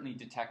could certainly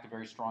detect a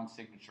very strong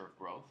signature of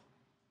growth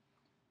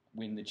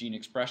when the gene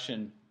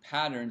expression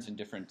patterns in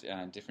different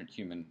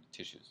human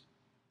tissues.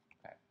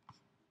 Okay.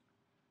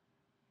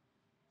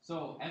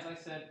 So as I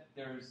said,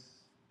 there's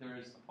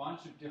a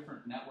bunch of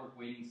different network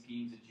weighting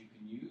schemes that you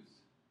can use.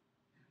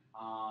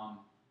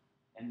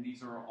 And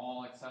these are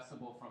all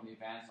accessible from the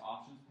Advanced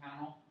Options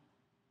panel.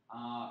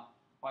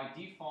 By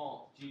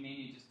default,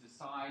 GeneMania just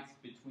decides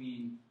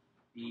between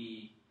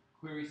the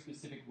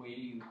query-specific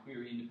weighting and the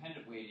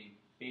query-independent weighting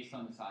based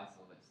on the size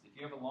of the list. If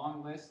you have a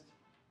long list,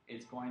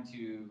 it's going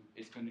to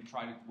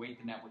try to weight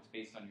the networks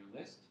based on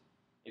your list.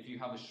 If you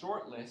have a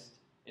short list,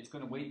 it's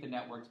going to weight the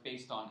networks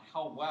based on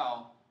how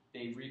well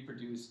they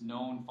reproduce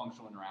known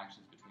functional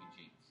interactions between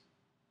genes.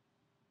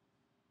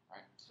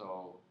 Right?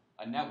 So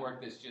a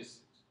network that's just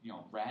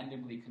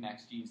randomly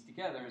connects genes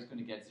together is going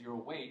to get 0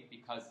 weight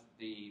because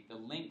the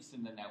links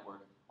in the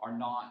network are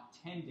not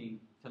tending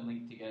to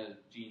link together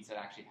genes that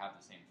actually have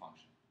the same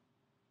function.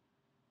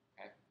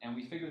 Okay? And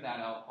we figure that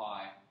out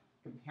by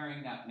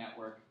comparing that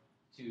network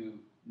to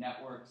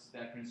networks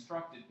that are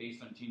constructed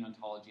based on gene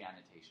ontology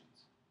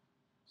annotations.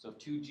 So if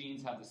two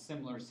genes have a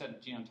similar set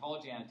of gene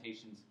ontology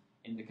annotations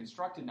in the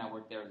constructed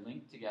network, they're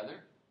linked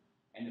together.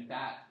 And if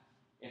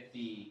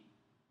the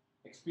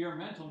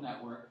experimental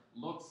network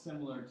looks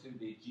similar to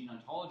the gene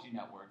ontology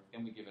network,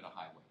 then we give it a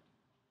high weight.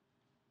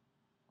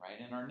 Right?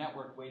 And our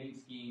network weighting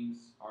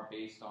schemes are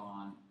based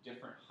on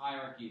different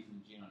hierarchies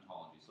in gene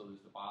ontology. So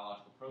there's the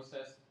biological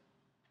process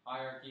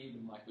hierarchy,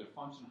 the molecular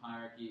function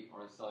hierarchy,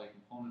 or the cellular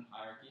component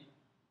hierarchy.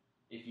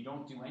 If you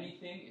don't do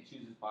anything, it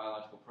chooses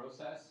biological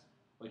process,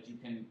 but you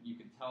can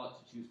tell it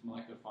to choose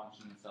molecular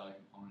function and cellular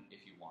component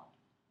if you want,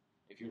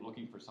 if you're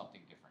looking for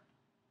something different.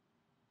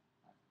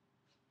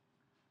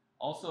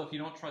 Also, if you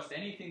don't trust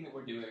anything that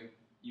we're doing,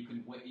 you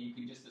can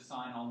just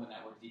assign all the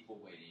networks equal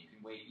weighting. You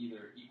can weight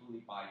either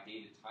equally by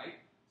data type,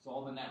 so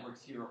all the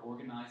networks here are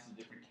organized in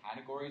different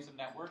categories of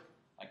network,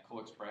 like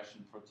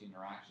co-expression, protein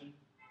interaction,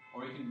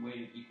 or you can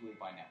weight it equally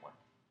by network.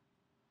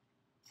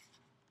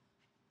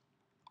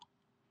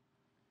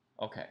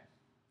 Okay,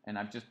 and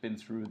I've just been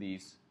through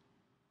these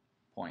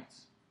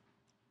points.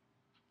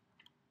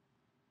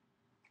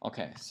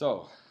 Okay,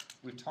 so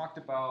we've talked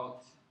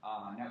about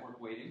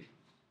network weighting.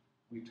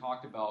 We've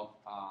talked about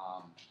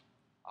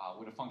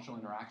what a functional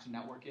interaction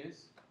network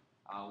is.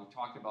 We've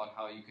talked about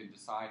how you can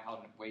decide how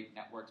to weight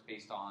networks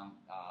based on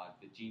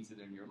the genes that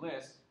are in your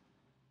list.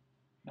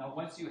 Now,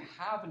 once you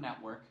have a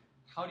network,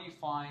 how do you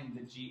find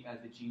the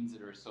genes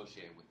that are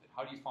associated with it?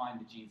 How do you find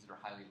the genes that are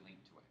highly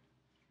linked to it?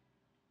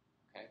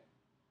 Okay,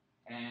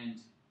 and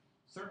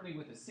certainly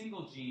with a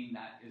single gene,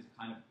 that is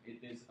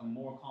it is a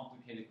more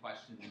complicated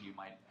question than you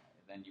might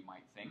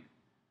think.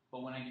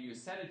 But when I give you a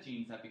set of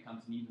genes, that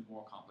becomes an even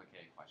more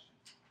complicated question,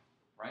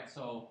 right?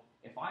 So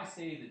if I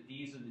say that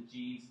these are the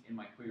genes in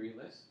my query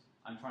list,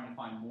 I'm trying to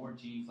find more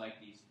genes like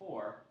these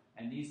 4,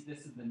 and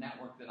this is the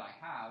network that I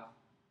have.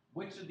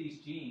 Which of these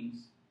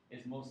genes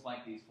is most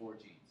like these 4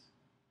 genes?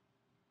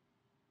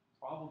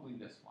 Probably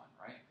this one,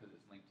 right? Because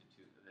it's linked to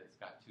 2. It's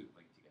got 2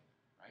 linked together,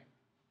 right?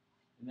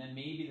 And then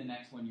maybe the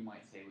next one you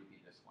might say would be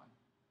this one.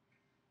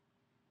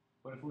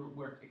 But if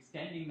we're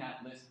extending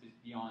that list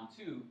beyond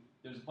 2,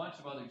 there's a bunch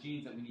of other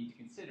genes that we need to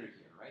consider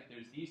here, right?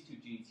 There's these 2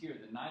 genes here,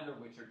 that neither of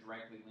which are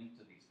directly linked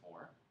to these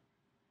 4.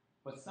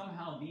 But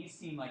somehow these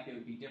seem like they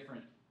would be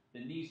different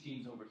than these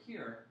genes over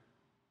here,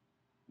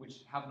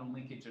 which have no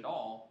linkage at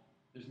all.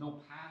 There's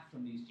no path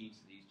from these genes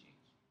to these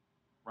genes,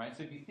 right?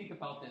 So if you think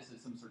about this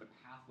as some sort of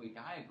pathway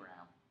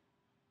diagram,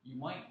 you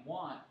might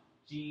want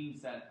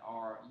genes that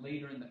are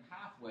later in the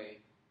pathway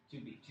to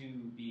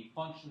be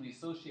functionally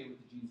associated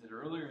with the genes that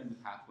are earlier in the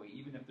pathway,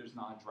 even if there's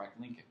not a direct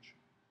linkage.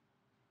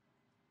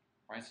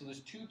 Right? So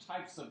there's 2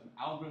 types of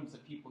algorithms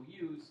that people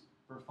use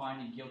for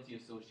finding guilty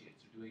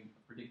associates, or doing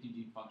predicting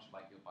gene function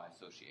by guilt by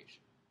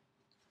association.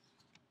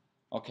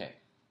 Okay.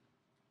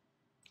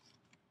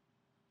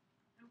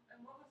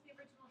 And what was the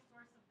original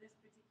source of this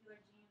particular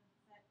gene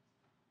set?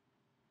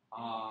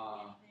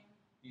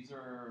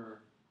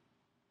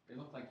 They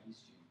look like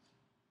yeast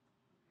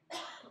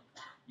genes.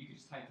 You can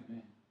just type them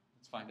in.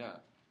 Let's find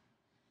out.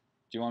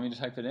 Do you want me to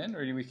type it in,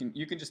 or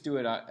you can just do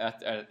it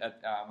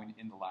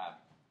in the lab?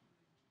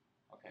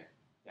 Okay.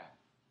 Yeah.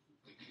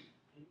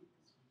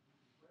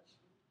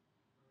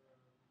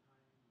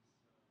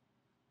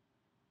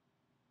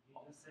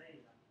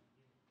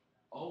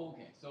 Oh,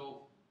 okay.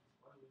 So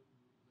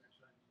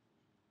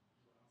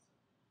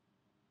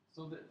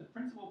the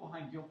principle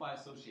behind guilt by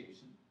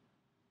association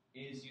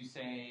is you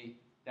say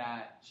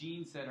that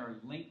genes that are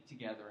linked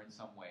together in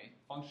some way,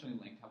 functionally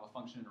linked, have a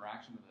function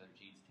interaction with other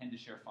genes, tend to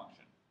share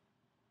function.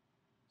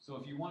 So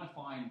if you want to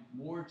find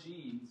more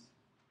genes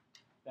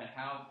that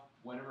have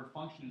whatever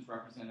function is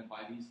represented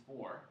by these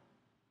 4,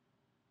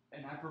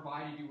 and I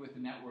provided you with a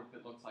network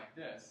that looks like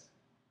this,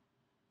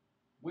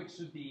 which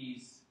of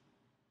these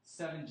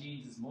 7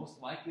 genes is most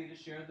likely to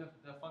share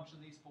the function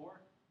of these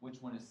 4? Which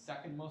one is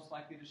second most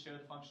likely to share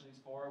the function of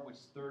these 4? Which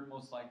is third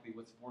most likely?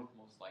 What's fourth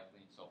most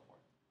likely? And so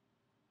forth.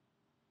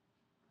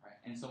 Right?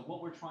 And so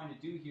what we're trying to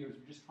do here is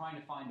we're just trying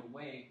to find a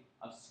way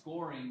of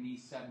scoring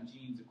these 7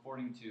 genes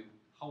according to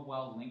how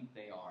well linked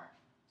they are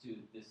to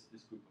this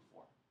group of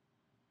 4.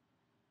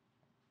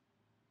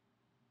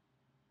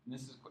 And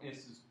this is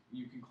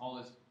you can call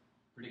this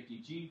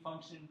predicting gene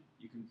function.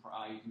 You can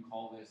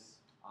call this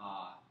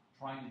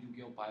trying to do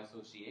guilt by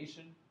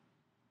association.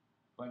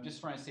 But I'm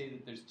just trying to say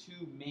that there's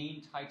 2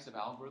 main types of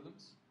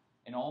algorithms,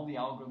 and all the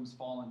algorithms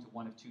fall into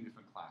one of 2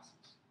 different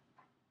classes.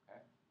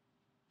 Okay?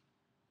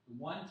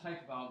 One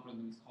type of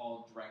algorithm is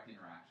called direct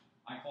interaction.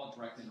 I call it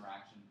direct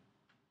interaction.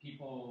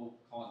 People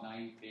call it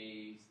naive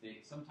Bayes.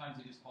 Sometimes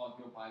they just call it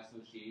guilt by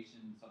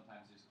association.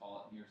 Sometimes they just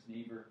call it nearest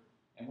neighbor.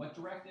 And what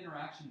direct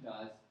interaction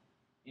does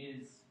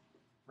is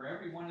for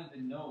every one of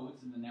the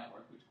nodes in the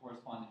network which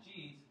correspond to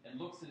genes, it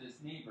looks at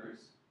its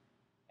neighbors,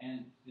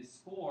 and the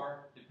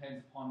score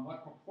depends upon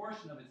what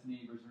proportion of its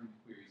neighbors are in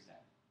the query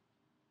set,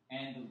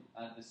 and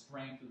the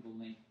strength of the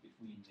link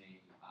between the gene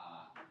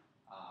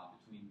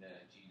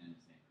and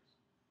its neighbors.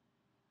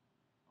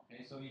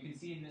 Okay, so you can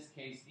see in this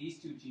case,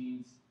 these two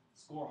genes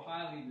score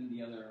highly than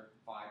the other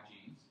 5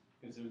 genes,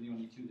 because they're the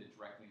only 2 that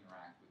directly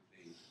interact with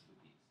these.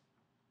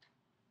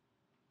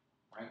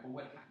 Right? But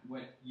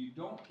what you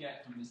don't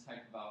get from this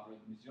type of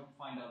algorithm is you don't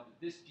find out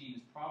that this gene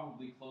is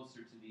probably closer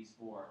to these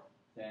 4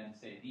 than,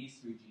 say, these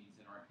 3 genes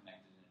that aren't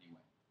connected in any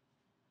way.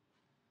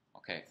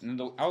 Okay, and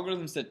the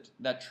algorithms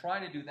that try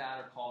to do that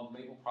are called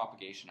label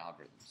propagation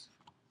algorithms.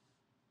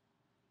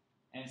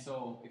 And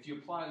so if you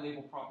apply a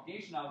label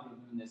propagation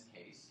algorithm in this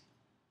case,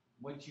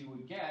 what you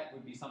would get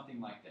would be something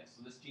like this.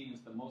 So this gene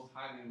is the most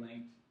highly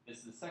linked, this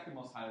is the second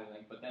most highly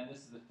linked, but then this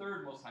is the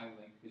third most highly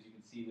linked because you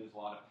can see there's a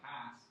lot of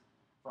paths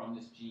from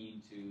this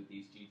gene to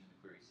these genes in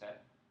the query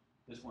set.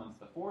 This one's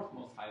the 4th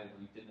most highly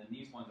linked, and then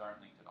these ones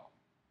aren't linked at all.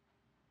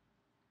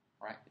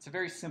 Right? It's a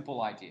very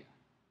simple idea.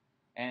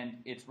 And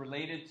it's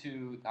related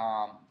to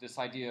this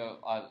idea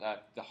of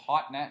the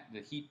hotnet,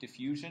 the heat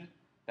diffusion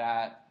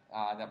that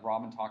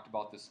Robin talked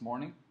about this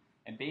morning.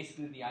 And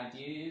basically the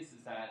idea is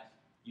that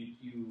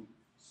you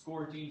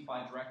score genes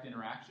by direct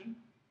interaction,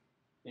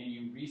 then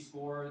you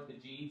rescore the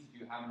genes if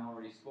you haven't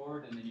already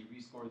scored, and then you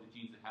rescore the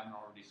genes that haven't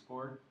already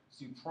scored.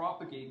 So you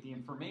propagate the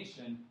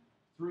information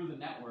through the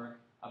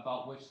network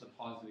about which the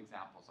positive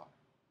examples are.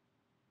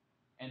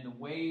 And the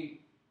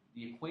way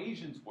the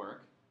equations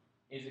work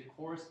is it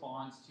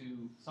corresponds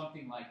to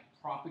something like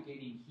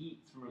propagating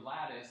heat through a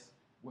lattice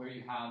where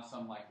you have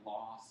some like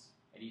loss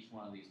at each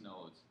one of these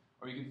nodes.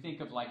 Or you can think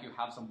of like you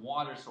have some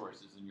water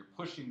sources and you're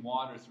pushing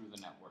water through the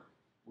network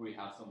where you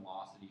have some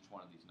loss at each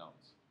one of these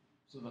nodes.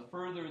 So the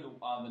further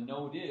the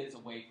node is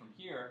away from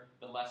here,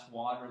 the less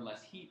water,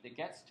 less heat that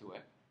gets to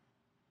it,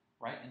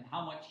 right? And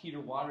how much heat or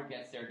water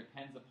gets there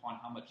depends upon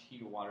how much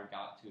heat or water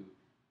got to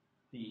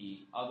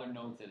the other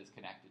nodes that it's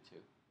connected to.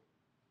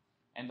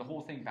 And the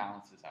whole thing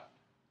balances out.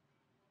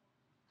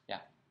 Yeah?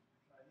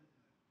 Sorry, this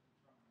is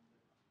from the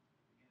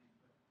beginning,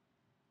 but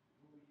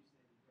what would you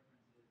say the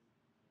difference is in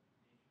the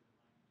nature of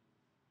languages with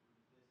this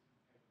compared to what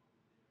we did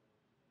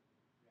earlier today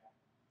with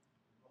React?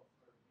 They're both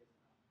sort of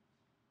based on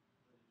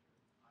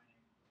literature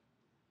defining, but is it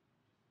just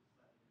a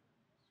slightly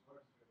different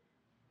source or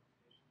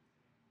interpretation of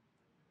the same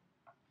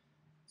literature?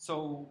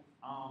 So,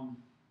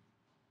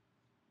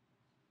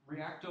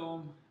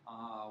 Reactome,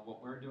 what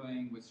we're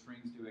doing, what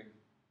String's doing,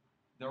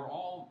 they're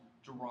all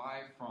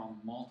derived from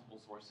multiple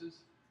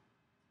sources.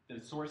 The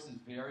sources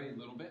vary a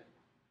little bit,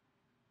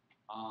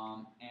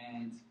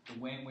 and the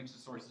way in which the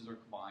sources are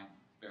combined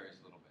varies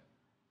a little bit.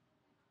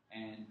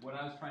 And what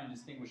I was trying to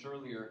distinguish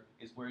earlier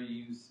is where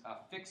you use a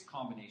fixed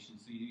combination,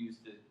 so you use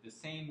the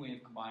same way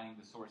of combining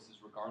the sources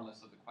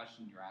regardless of the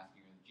question you're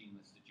asking or the gene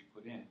list that you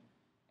put in,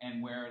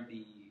 and where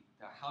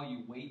how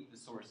you weight the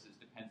sources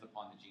depends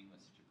upon the gene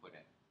list that you put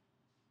in.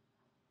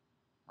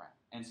 Right.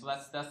 And so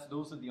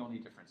those are the only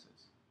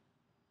differences.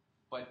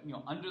 But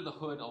under the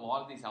hood, a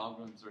lot of these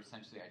algorithms are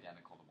essentially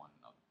identical to one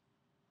another,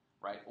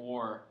 right?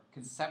 Or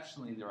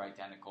conceptually they're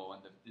identical,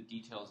 and the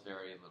details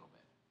vary a little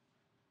bit,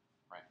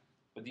 right?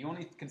 But the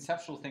only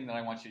conceptual thing that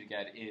I want you to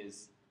get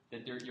is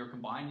that you're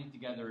combining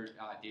together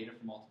data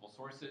from multiple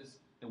sources.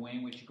 The way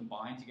in which you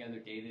combine together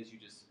data is you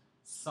just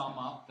sum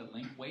up the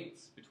link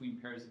weights between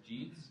pairs of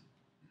genes,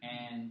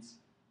 and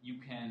you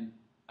can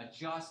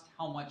adjust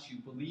how much you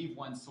believe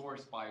one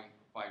source by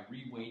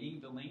reweighting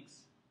the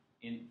links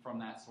from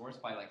that source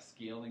by like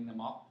scaling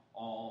them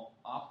all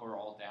up or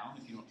all down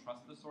if you don't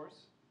trust the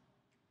source.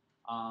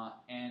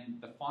 And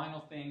the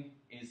final thing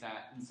is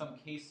that in some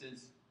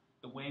cases,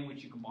 the way in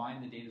which you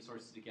combine the data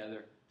sources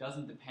together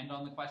doesn't depend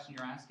on the question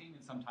you're asking,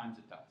 and sometimes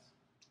it does.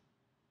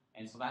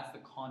 And so that's the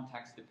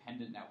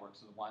context-dependent networks,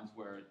 so the ones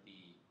where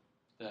the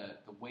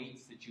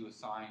weights that you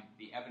assign,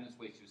 the evidence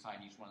weights you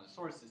assign each one of the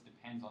sources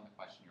depends on the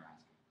question you're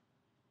asking.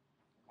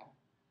 Okay?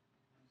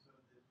 And so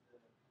the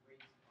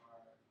weights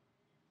are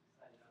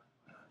decided on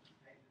by the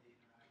type of the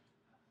interaction,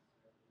 not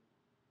necessarily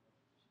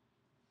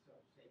so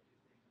say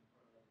two things are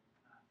correlated,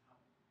 not how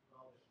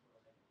well they're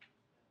correlated, just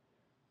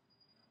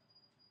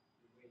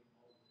that the weight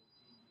mold the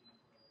gene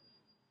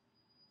correlation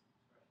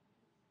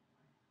expression is the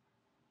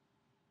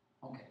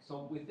same. Okay,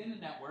 so within a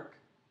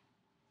network,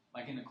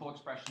 like in a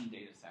co-expression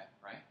data set,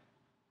 right?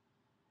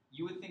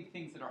 You would think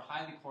things that are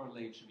highly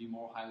correlated should be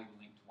more highly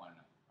linked to one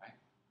another, right?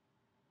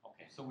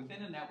 Okay, so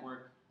within a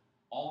network,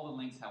 all the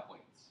links have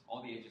weights.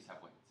 All the edges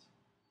have weights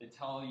that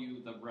tell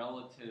you the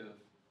relative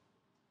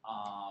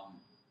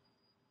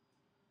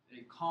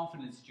the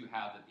confidence that you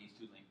have that these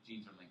two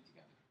genes are linked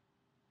together.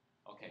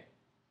 Okay,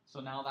 so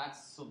now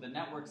so the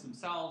networks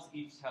themselves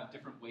each have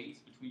different weights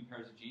between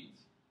pairs of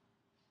genes,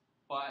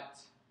 but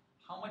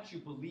how much you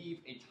believe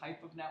a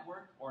type of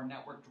network or a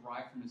network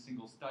derived from a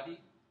single study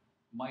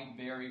might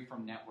vary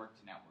from network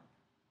to network.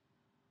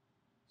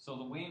 So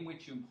the way in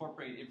which you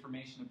incorporate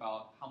information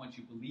about how much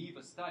you believe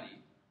a study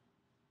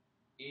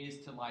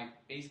is to like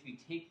basically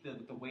take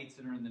the weights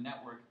that are in the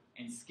network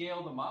and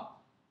scale them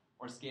up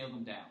or scale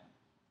them down.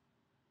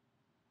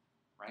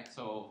 Right?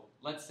 So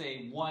let's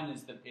say 1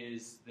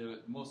 is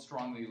the most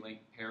strongly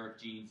linked pair of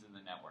genes in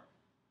the network.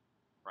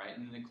 Right?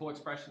 And in the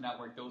co-expression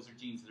network, those are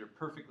genes that are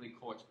perfectly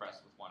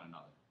co-expressed with one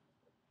another.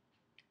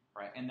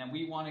 Right? And then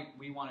we want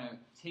to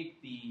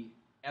take the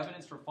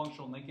evidence for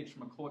functional linkage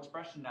from a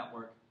co-expression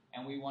network,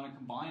 and we want to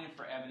combine it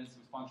for evidence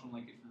of functional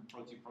linkage from a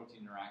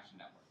protein-protein interaction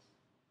network.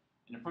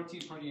 In a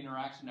protein-protein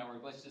interaction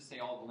network, let's just say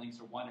all the links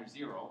are 1 or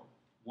 0.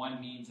 1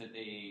 means that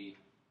they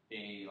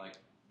were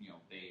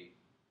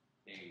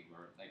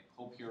like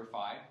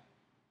co-purified,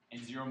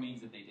 and 0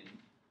 means that they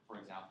didn't, for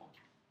example.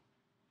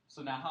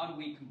 So now how do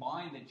we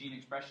combine the gene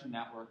expression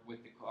network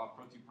with the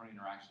protein-protein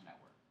interaction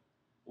network?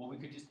 Well, we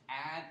could just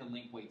add the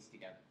link weights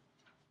together.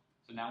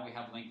 So now we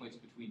have link weights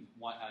between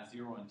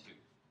 0 and 2.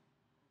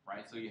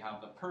 Right? So you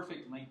have the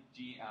perfect linked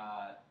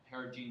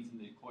pair of genes in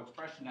the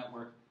co-expression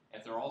network.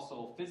 If they're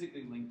also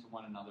physically linked to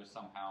one another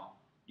somehow,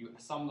 you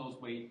sum those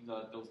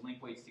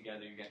link weights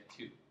together, you get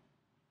 2.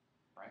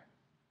 Right?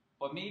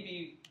 But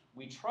maybe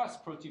we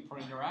trust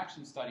protein-protein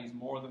interaction studies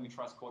more than we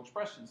trust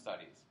co-expression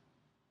studies.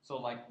 So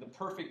like the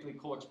perfectly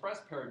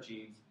co-expressed pair of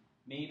genes,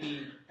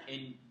 maybe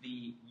in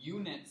the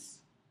units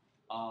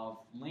of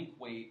link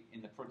weight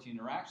in the protein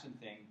interaction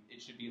thing,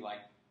 it should be like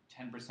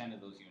 10%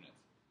 of those units.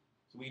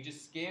 So we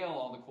just scale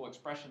all the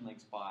co-expression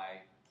links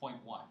by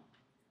 0.1.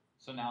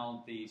 So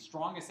now the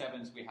strongest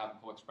evidence we have in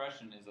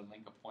co-expression is a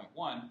link of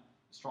 0.1. The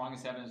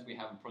strongest evidence we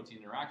have in protein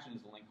interaction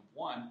is a link of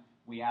 1.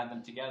 We add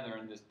them together,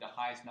 and the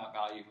highest net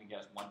value we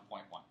get is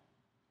 1.1.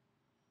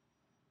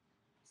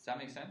 Does that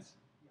make sense?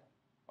 Yeah.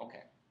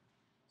 Okay.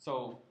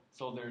 So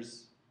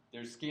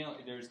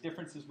there's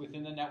differences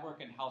within the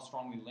network and how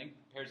strongly linked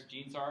pairs of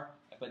genes are,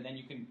 but then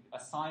you can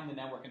assign the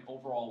network an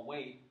overall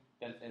weight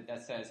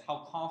that says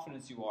how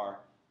confident you are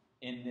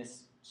in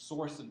this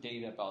source of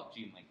data about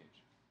gene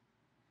linkage.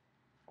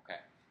 Okay.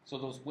 So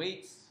those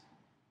weights,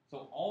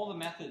 so all the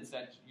methods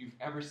that you've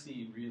ever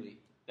seen really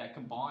that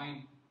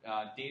combine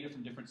data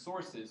from different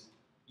sources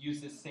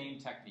use this same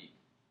technique.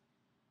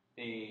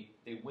 They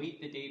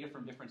weight the data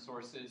from different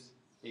sources.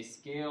 They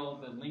scale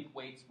the link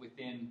weights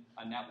within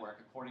a network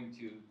according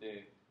to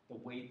the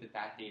weight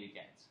that data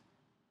gets.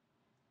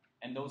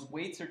 And those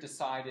weights are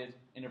decided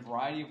in a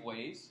variety of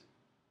ways.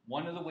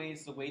 One of the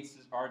ways the weights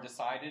are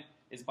decided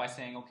is by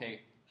saying,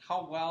 okay,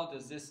 how well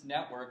does this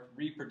network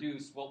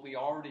reproduce what we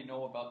already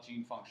know about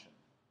gene function?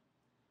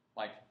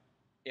 Like,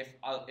 if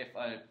a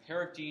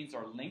pair of genes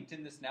are linked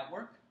in this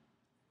network,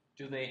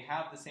 do they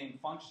have the same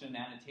function and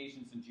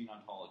annotations in gene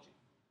ontology?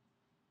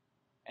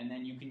 And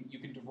then you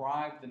can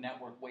derive the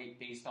network weight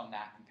based on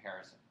that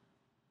comparison.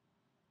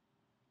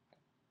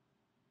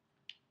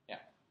 Yeah.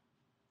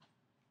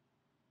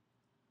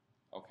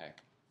 Okay.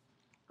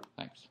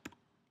 Thanks.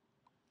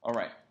 All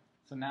right.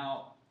 So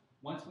now,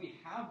 once we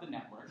have the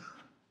network,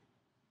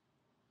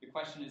 the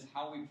question is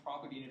how we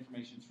propagate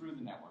information through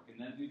the network. And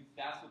then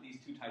that's what these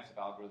two types of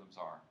algorithms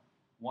are.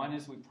 One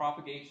is we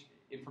propagate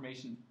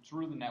information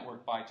through the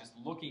network by just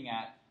looking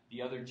at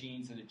the other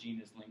genes that a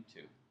gene is linked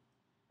to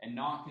and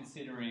not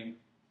considering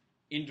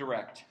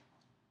indirect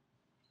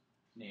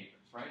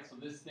neighbors, right? So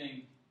this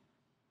thing,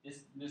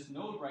 this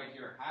node right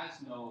here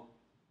has no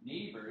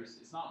neighbors.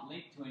 It's not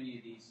linked to any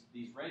of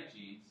these red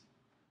genes,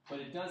 but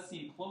it does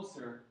seem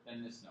closer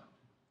than this node,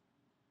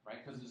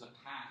 right? Because there's a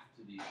path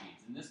to these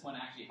genes. And this one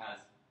actually has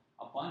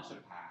a bunch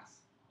of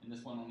paths, and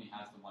this one only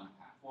has the one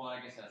path. Well, I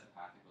guess it has a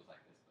path that goes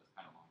like this, but it's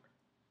kind of longer.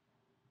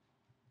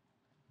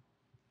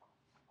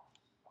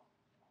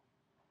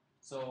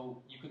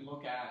 So you can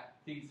look at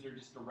things that are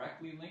just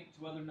directly linked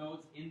to other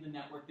nodes in the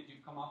network that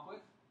you've come up with,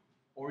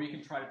 or you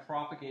can try to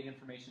propagate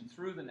information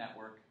through the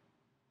network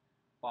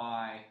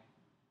by,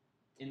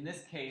 in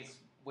this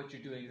case, what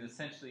you're doing is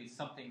essentially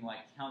something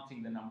like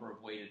counting the number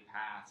of weighted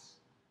paths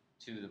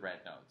to the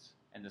red nodes,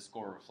 and the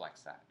score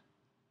reflects that.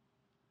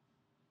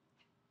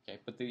 Okay,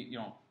 but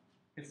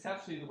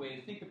conceptually the way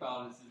to think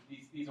about it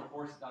is these are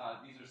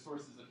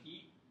sources of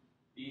heat.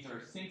 These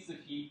are sinks of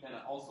heat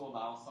that also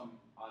allow some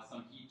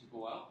heat to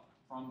go out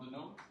from the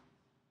nodes,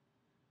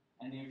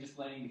 and they're just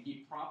letting the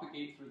heat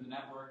propagate through the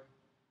network,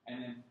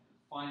 and then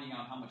finding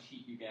out how much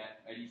heat you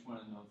get at each one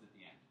of the nodes at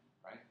the end,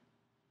 right?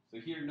 So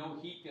here, no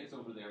heat gets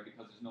over there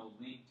because there's no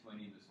link to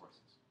any of the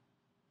sources.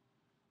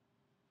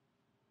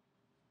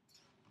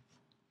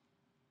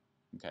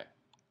 Okay.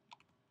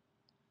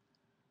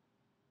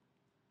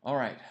 All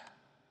right.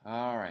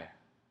 I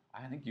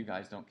think you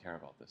guys don't care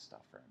about this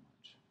stuff very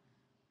much.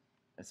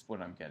 That's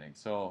what I'm getting.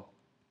 So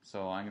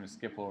I'm going to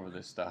skip over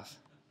this stuff,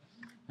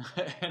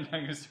 and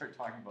I'm going to start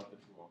talking about the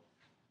tool.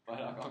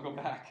 But I'll go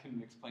back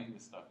and explain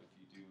this stuff if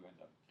you do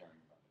end up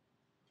caring about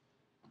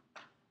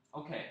it.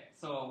 Okay,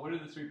 so what are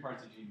the 3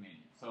 parts of Gene Mania?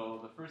 So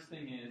the first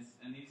thing is,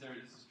 and this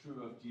is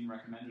true of gene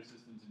recommender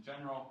systems in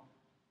general,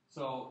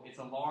 so it's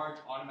a large,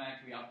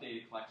 automatically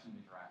updated collection of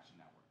interaction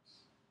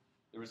networks.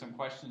 There were some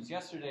questions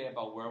yesterday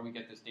about where we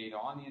get this data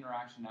on the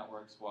interaction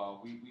networks.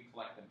 Well, we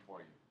collect them for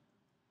you,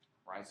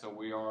 right? So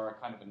we are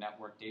kind of a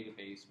network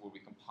database where we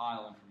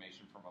compile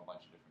information from a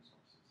bunch of different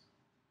sources.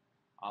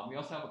 We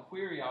also have a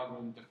query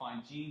algorithm to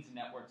find genes and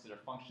networks that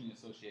are functionally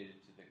associated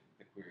to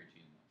the query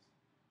gene list.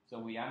 So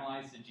we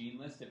analyze the gene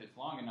list if it's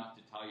long enough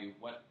to tell you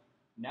what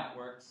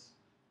networks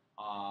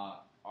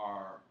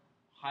are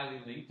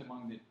highly linked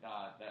among the,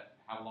 that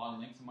have a lot of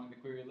links among the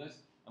query list,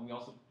 and we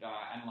also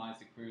analyze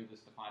the query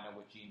list to find out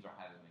what genes are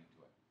highly linked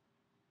to it.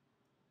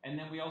 And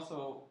then we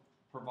also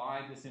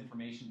provide this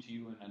information to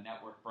you in a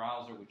network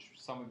browser, which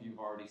some of you have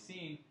already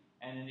seen.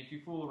 And then if you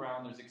fool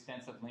around, there's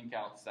extensive link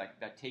outs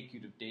that take you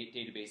to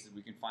databases.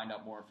 We can find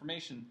out more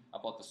information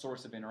about the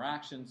source of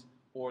interactions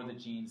or the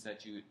genes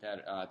that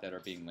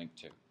are being linked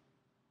to.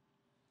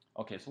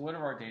 Okay, so what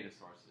are our data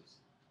sources?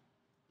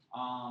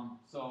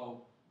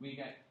 So we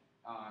get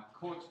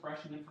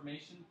co-expression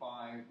information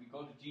we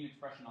go to Gene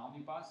Expression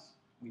Omnibus.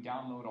 We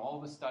download all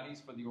the studies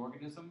for the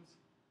organisms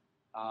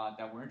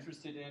that we're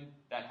interested in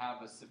that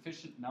have a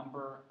sufficient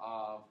number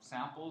of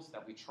samples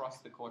that we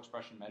trust the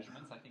co-expression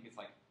measurements. I think it's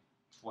like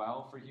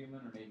 12 for human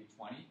or maybe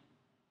 20.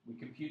 We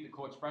compute the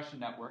co-expression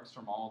networks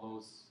from all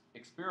those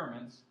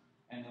experiments,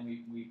 and then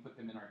we put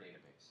them in our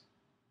database.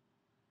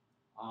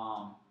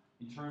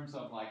 In terms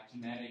of like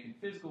genetic and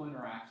physical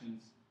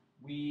interactions,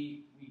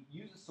 we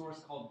use a source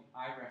called the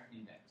IREF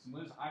index. And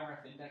what is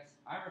IREF index?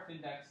 IREF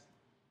index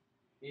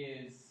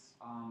is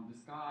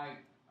this guy,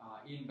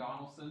 Ian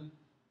Donaldson.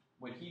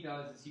 What he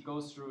does is he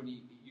goes through and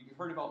you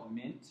heard about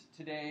Mint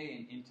today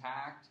and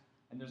Intact,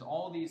 and there's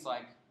all these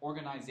like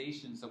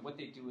organizations that what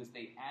they do is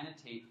they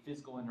annotate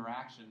physical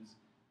interactions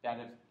that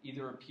have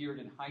either appeared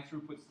in high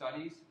throughput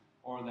studies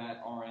or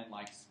that are in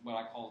like what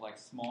I call like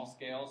small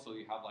scale. So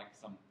you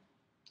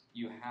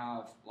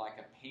have like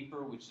a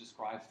paper which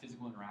describes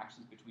physical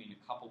interactions between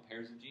a couple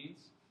pairs of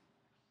genes.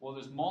 Well,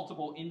 there's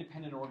multiple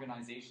independent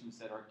organizations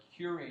that are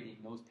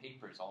curating those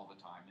papers all the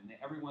time. And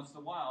every once in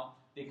a while,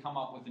 they come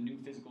up with a new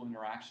physical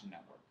interaction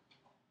network.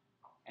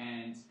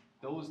 And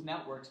those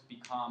networks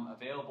become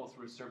available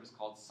through a service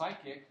called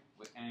Psychic.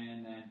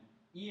 And then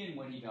Ian,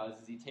 what he does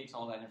is he takes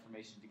all that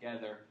information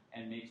together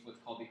and makes what's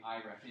called the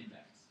IREF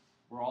index,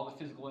 where all the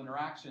physical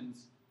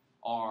interactions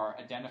are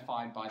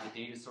identified by the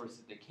data source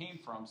that they came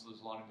from, so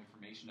there's a lot of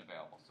information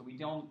available. So we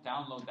don't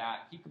download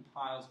that. He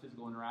compiles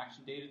physical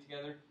interaction data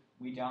together.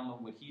 We download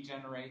what he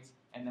generates,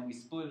 and then we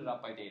split it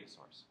up by data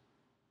source.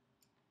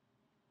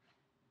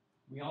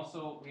 We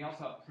also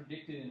have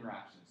predicted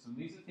interactions. So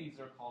these are things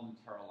that are called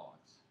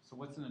interlogs. So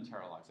what's an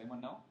interlog? Does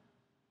anyone know?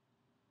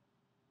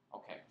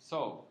 Okay,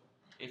 so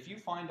if you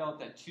find out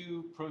that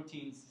two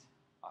proteins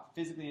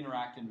physically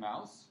interact in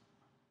mouse,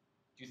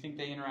 do you think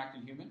they interact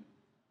in human?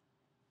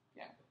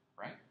 Yeah,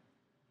 right?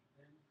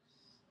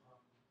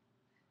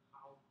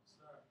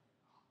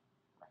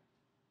 Right,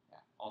 yeah,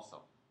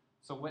 also.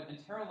 So what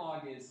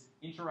interlog is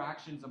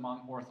interactions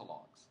among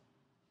orthologs,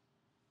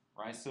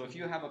 right? So if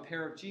you have a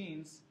pair of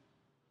genes,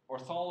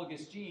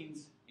 orthologous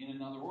genes in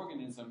another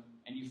organism,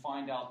 and you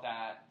find out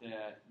that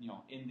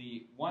in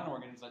the one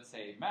organism, let's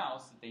say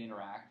mouse, that they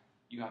interact,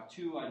 you have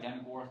two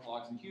identical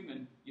orthologs in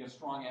human, you have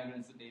strong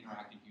evidence that they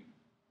interact in human.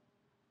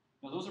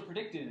 Now those are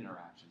predicted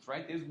interactions,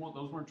 right?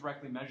 Those weren't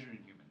directly measured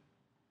in human.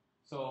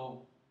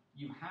 So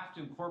you have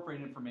to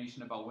incorporate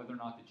information about whether or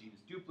not the gene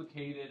is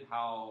duplicated,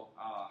 how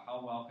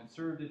well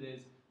conserved it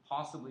is,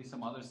 possibly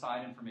some other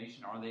side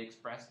information. Are they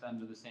expressed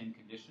under the same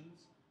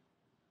conditions?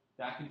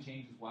 That can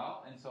change as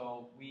well. And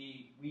so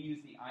we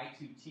use the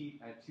I2D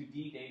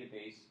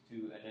database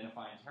to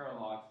identify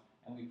interlogs,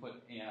 and we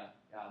put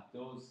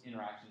those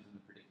interactions in the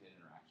predicted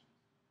interactions.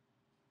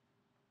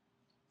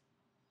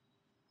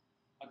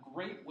 A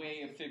great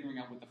way of figuring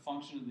out what the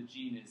function of the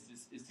gene is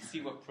to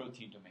see what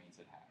protein domains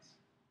it has.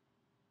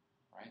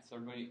 Right?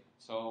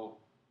 So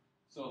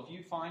if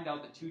you find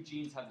out that two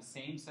genes have the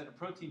same set of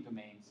protein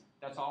domains,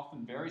 that's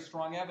often very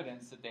strong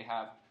evidence that they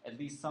have at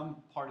least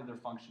some part of their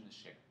function is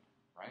shared,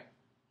 right?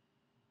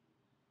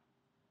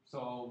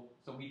 So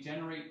we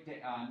generate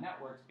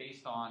networks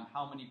based on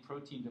how many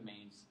protein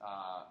domains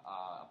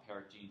a pair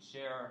of genes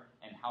share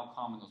and how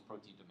common those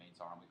protein domains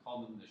are. And we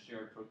call them the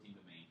shared protein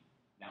domain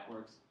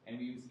networks. And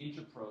we use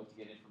IntraPro to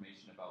get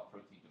information about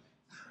protein domains.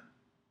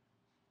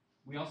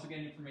 We also get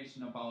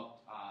information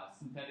about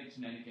synthetic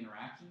genetic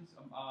interactions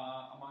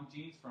among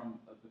genes from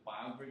the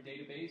BioGrid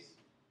database.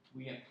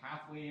 We get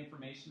pathway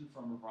information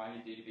from a variety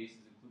of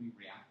databases, including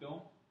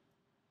Reactome.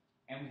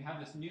 And we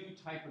have this new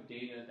type of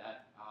data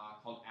that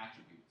called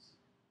attributes.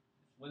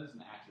 What is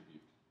an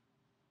attribute?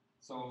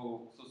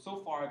 So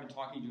far I've been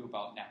talking to you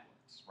about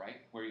networks, right,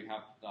 where you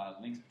have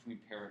links between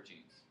pair of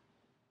genes.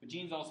 But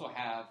genes also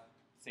have,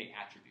 say,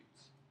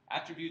 attributes.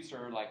 Attributes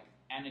are like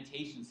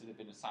annotations that have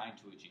been assigned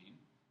to a gene.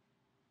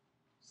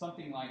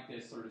 Something like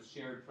this sort of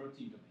shared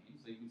protein domain.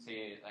 So you can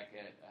say like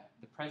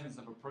the presence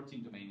of a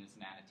protein domain is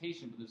an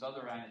annotation, but there's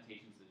other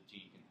annotations that a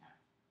gene can have.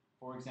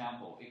 For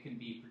example, it can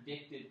be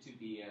predicted to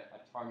be a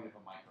target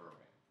of a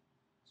microRNA.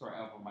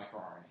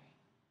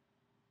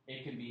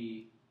 It can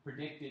be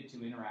predicted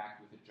to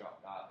interact with a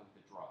drug.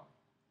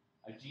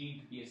 A gene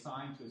could be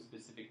assigned to a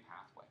specific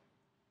pathway.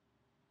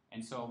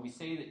 And so we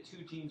say that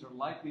two genes are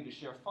likely to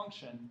share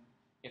function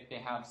if they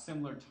have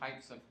similar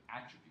types of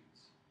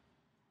attributes.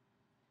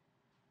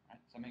 Right?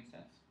 Does that make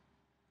sense?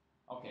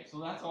 Okay, so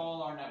that's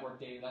all our network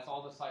data. That's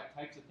all the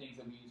types of things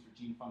that we use for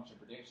gene function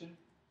prediction.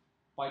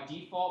 By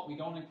default, we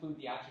don't include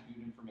the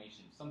attribute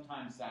information.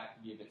 Sometimes that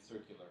can be a bit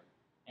circular.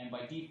 And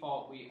by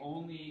default, we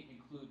only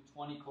include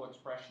 20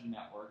 co-expression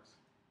networks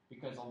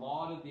because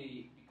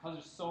because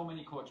there's so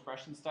many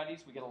co-expression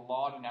studies, we get a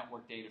lot of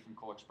network data from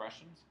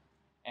co-expressions.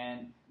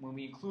 And when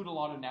we include a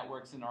lot of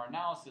networks in our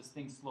analysis,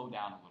 things slow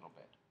down a little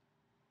bit.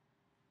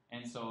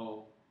 And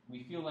so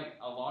we feel like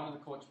a lot of the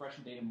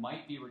co-expression data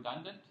might be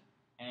redundant,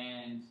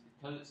 and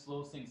because it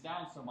slows things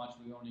down so much,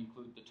 we only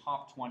include the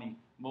top 20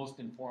 most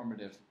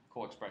informative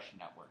co-expression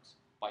networks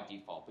by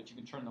default, but you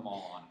can turn them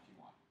all on if you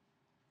want.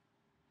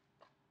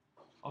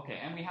 Okay,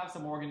 and we have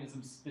some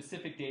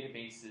organism-specific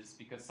databases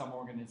because some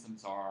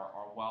organisms are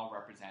well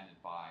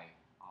represented by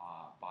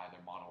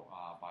their model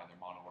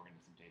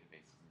organism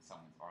databases, and some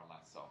are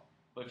less so.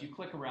 But if you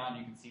click around,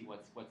 you can see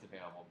what's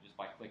available just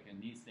by clicking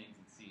these things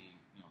and see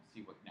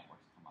what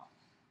networks come up.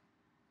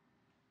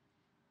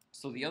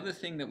 So the other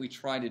thing that we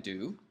try to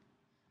do,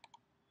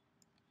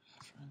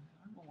 I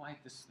don't know why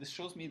this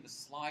shows me the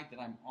slide that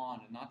I'm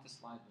on and not the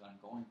slide that I'm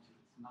going to.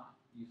 It's not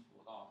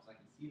useful at all because I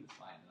can see the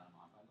slide that I'm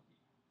on by looking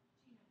at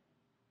it.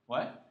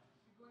 What?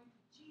 You're going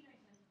to gene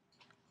identity.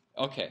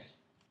 Okay,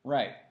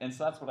 right, and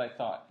so that's what I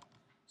thought.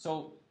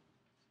 So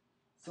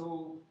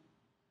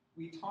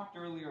we talked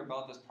earlier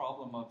about this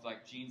problem of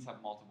like genes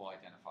have multiple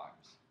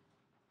identifiers.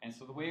 And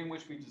so the way in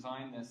which we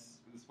design this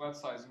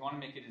website is we want to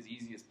make it as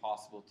easy as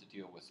possible to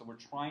deal with. So we're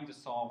trying to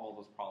solve all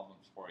those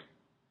problems for you.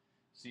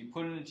 So you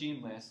put in a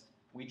gene list,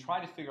 we try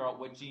to figure out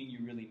what gene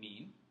you really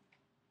mean.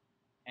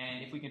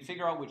 And if we can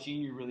figure out what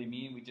gene you really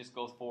mean, we just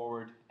go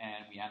forward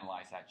and we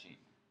analyze that gene.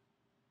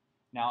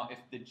 Now, if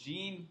the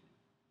gene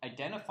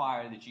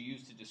identifier that you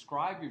use to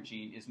describe your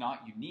gene is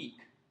not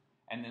unique,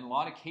 and in a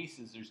lot of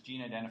cases there's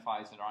gene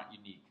identifiers that aren't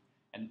unique.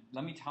 And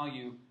let me tell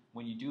you,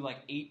 when you do like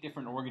 8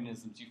 different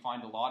organisms, you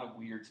find a lot of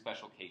weird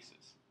special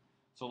cases.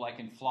 So like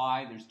in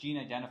fly, there's gene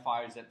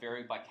identifiers that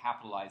vary by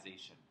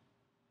capitalization.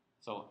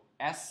 So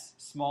S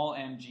small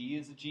mg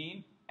is a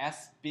gene,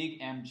 S big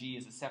mg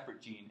is a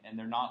separate gene, and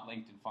they're not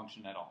linked in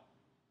function at all.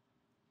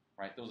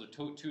 Right? Those are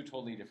two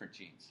totally different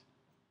genes.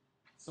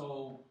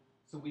 So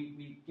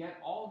we get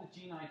all the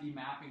gene ID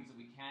mappings that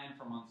we can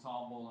from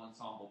Ensemble and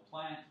Ensemble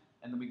Plant,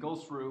 and then we go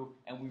through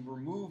and we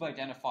remove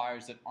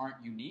identifiers that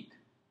aren't unique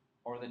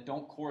or that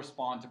don't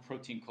correspond to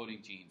protein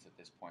coding genes at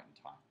this point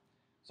in time.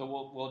 So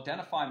we'll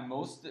identify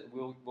most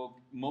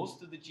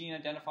of the gene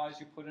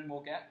identifiers you put in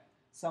we'll get.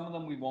 Some of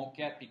them we won't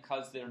get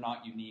because they're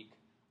not unique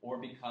or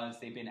because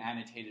they've been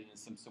annotated in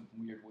some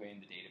weird way in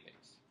the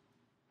database.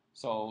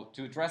 So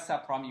to address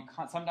that problem,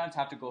 you sometimes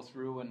have to go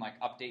through and like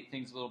update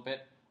things a little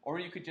bit, or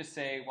you could just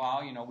say,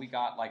 well, we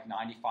got like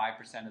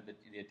 95% of the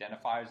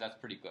identifiers. That's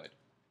pretty good.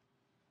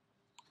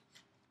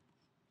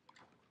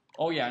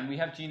 Oh yeah, and we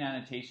have gene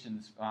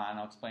annotations, and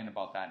I'll explain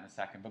about that in a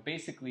second. But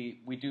basically,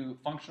 we do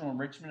functional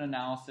enrichment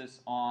analysis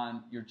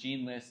on your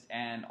gene list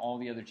and all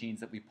the other genes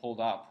that we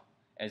pulled up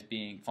as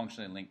being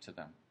functionally linked to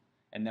them.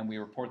 And then we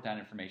report that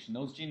information.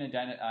 Those gene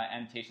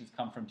annotations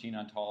come from gene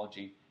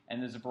ontology,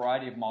 and there's a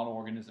variety of model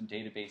organism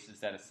databases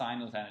that assign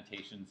those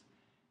annotations,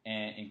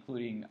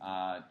 including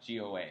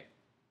GOA.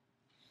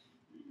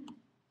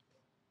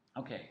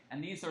 Okay,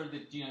 and these are the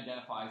gene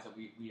identifiers that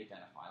we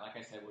identify. Like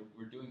I said,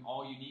 we're doing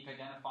all unique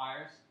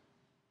identifiers.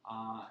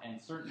 And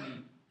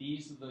certainly,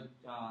 these are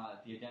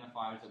the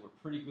identifiers that we're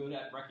pretty good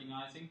at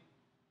recognizing.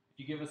 If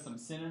you give us some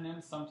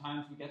synonyms,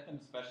 sometimes we get them,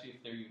 especially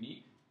if they're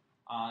unique.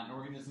 And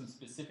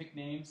organism-specific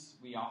names,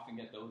 we often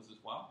get those as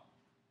well.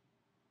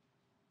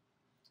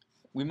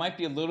 We might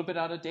be a little bit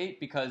out of date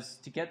because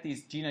to get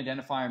these gene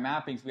identifier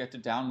mappings, we have to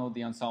download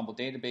the Ensemble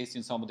database. The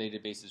Ensemble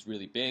database is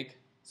really big,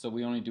 so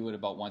we only do it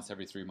about once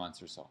every 3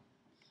 months or so.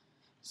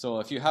 So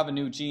if you have a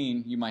new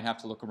gene, you might have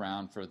to look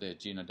around for the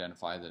gene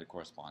identifier that it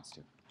corresponds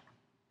to.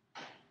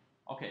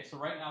 Okay, so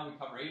right now we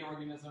cover 8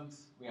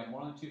 organisms. We have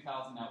more than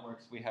 2,000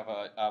 networks. We have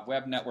a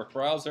web network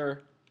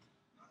browser.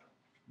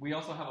 We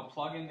also have a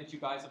plugin that you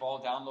guys have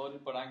all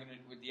downloaded, but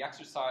with the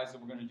exercise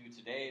that we're going to do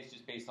today is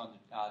just based on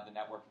the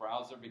network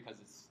browser because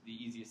it's the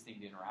easiest thing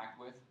to interact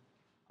with.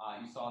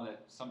 You saw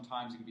that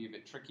sometimes it can be a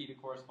bit tricky to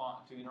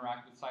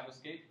interact with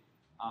Cytoscape,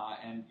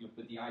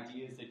 but the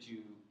idea is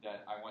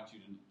that I want you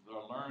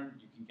to learn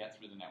you can get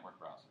through the network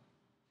browser.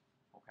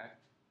 Okay.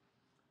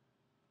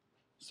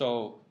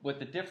 So what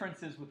the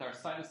difference is with our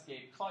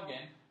Cytoscape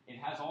plugin, it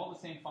has all the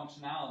same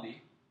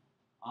functionality.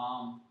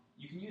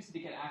 You can use it to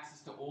get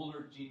access to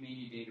older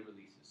GeneMania data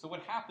releases. So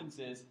what happens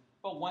is,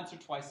 about once or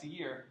twice a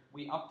year,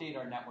 we update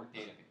our network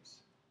database.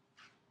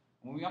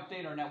 When we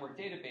update our network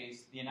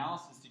database, the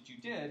analysis that you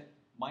did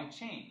might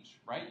change,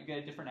 right? You get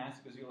a different answer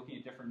because you're looking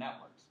at different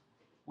networks.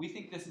 We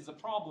think this is a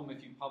problem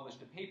if you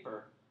published a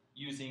paper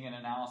using an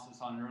analysis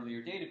on an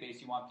earlier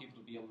database. You want people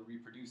to be able to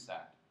reproduce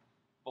that.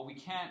 But we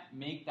can't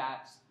make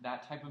that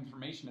type of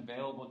information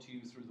available to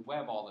you through the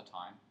web all the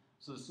time.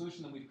 So the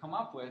solution that we've come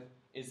up with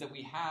is that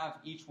we have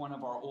each one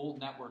of our old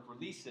network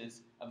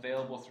releases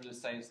available through the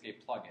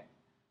Cytoscape plugin.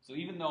 So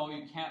even though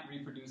you can't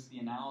reproduce the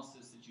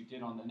analysis that you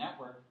did on the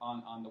network,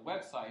 on the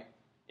website,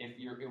 if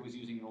it was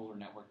using an older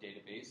network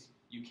database,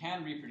 you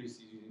can reproduce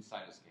these using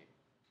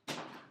Cytoscape.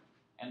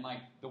 And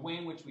like the way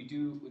in which we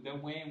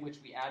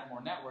add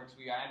more networks,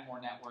 we add more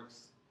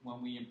networks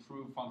when we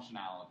improve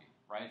functionality,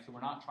 right? So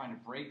we're not trying to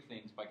break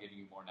things by giving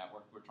you more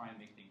network. We're trying to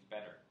make things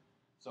better.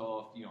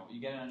 So if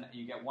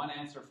you get one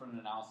answer from an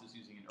analysis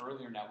using an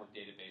earlier network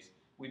database,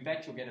 we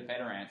bet you'll get a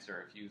better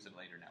answer if you use a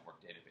later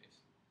network database.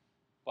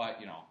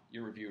 But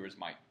your reviewers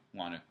might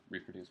want to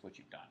reproduce what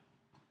you've done.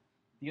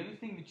 The other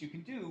thing that you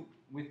can do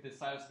with the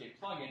Cytoscape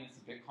plugin, it's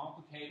a bit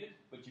complicated,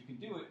 but you can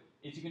do it,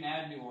 is you can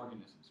add new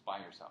organisms by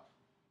yourself.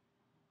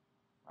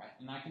 Right?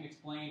 And I can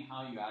explain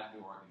how you add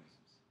new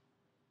organisms.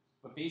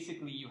 But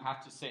basically, you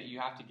have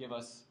to give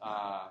us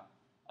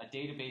a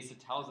database that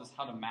tells us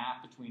how to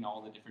map between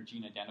all the different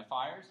gene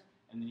identifiers,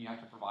 and then you have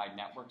to provide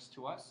networks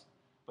to us.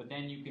 But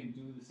then you can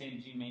do the same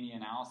GeneMania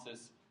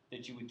analysis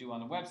that you would do on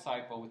the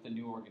website, but with a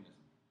new organism.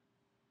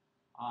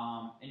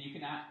 And you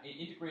can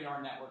integrate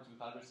our networks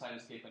with other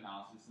Cytoscape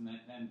analysis, and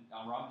then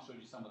Robin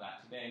showed you some of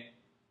that today.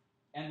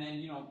 And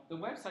then, the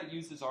website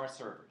uses our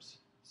servers.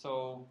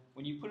 So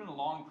when you put in a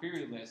long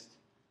query list,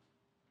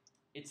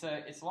 it's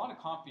a lot of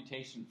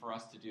computation for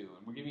us to do,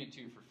 and we're giving it to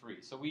you for free.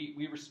 So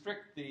we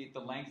restrict the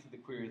length of the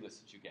query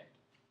list that you get.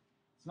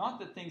 It's not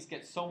that things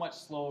get so much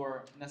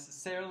slower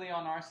necessarily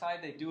on our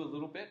side. They do a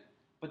little bit,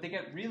 but they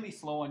get really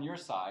slow on your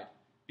side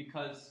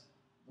because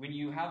when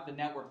you have the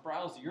network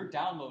browser, you're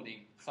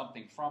downloading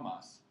something from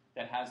us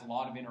that has a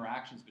lot of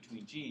interactions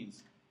between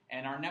genes,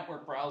 and our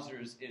network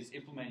browser is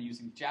implemented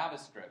using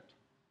JavaScript,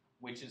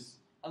 which is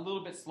a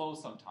little bit slow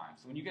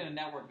sometimes. So when you get a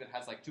network that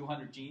has like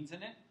 200 genes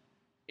in it,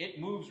 it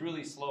moves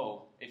really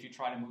slow if you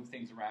try to move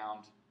things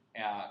around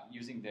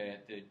using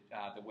the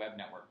web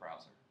network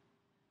browser.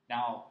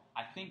 Now,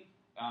 I think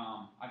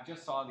I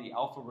just saw the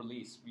alpha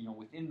release.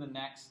 Within the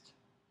next,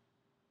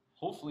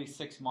 hopefully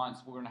 6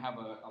 months, we're going to have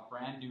a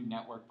brand new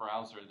network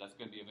browser that's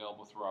going to be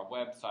available through our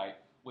website,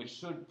 which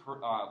should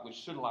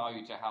allow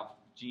you to have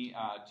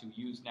to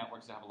use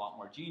networks that have a lot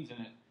more genes in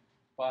it.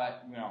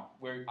 But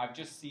I've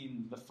just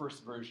seen the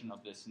first version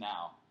of this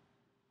now.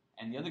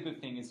 And the other good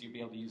thing is you'll be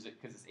able to use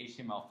it because it's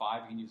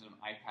HTML5. You can use it on an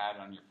iPad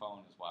and on your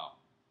phone as well.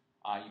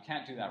 You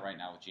can't do that right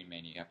now with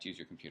GeneMania. You have to use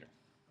your computer.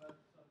 But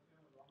so if you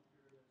have a long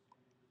query list,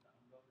 you just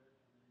download it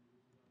and then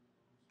use it on the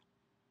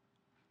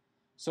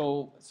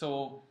phones.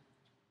 So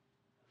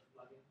As a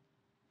plugin,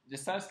 the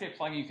Cytoscape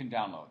plugin you can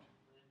download.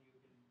 and then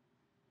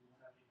you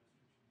won't have any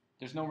restrictions.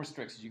 There's no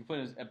restrictions. You can put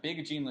as big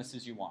a gene list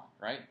as you want,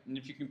 right? And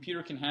if your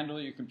computer can handle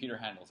it, your computer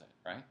handles it,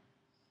 right?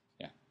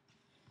 Yeah.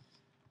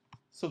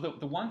 So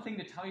the one thing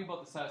to tell you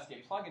about the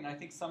Cytoscape plugin, I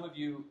think some of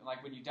you,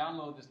 like when you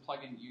download this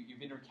plugin,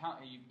 you've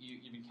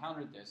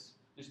encountered this.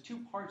 There's two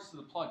parts to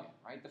the plugin,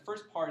 right? The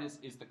first part is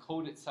the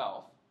code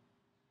itself,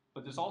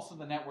 but there's also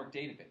the network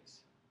database,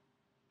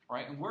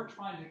 right? And we're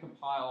trying to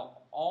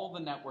compile all the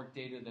network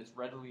data that's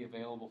readily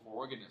available for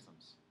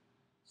organisms.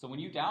 So when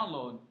you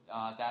download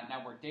that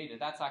network data,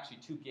 that's actually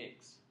 2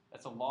 gigs.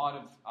 That's a lot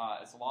of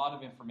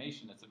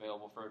information that's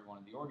available for every one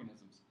of the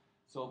organisms.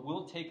 So it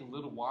will take a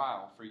little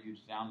while for you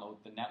to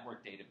download the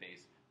network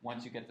database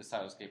once you get the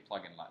Cytoscape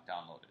plugin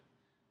downloaded.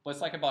 But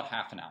it's like about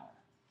half an hour.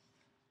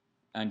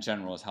 In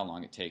general is how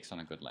long it takes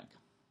on a good link.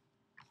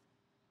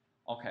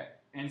 Okay,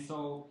 and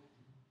so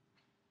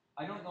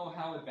I don't know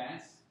how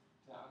advanced,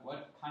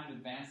 what kind of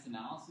advanced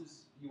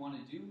analysis you want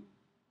to do,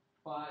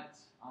 but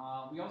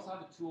we also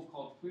have a tool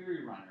called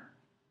Query Runner.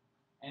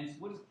 And so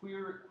what does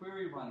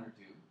Query Runner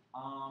do?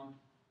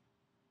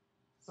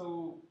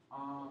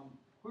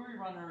 Query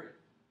Runner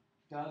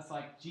does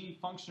like gene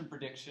function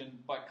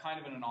prediction, but kind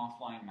of in an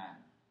offline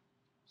manner.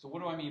 So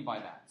what do I mean by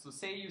that? So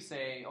say you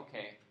say,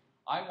 okay,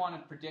 I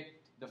want to predict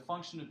the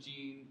function of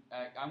gene,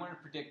 I want to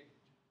predict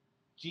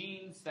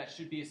genes that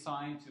should be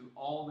assigned to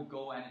all the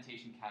Go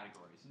annotation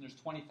categories, and there's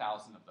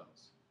 20,000 of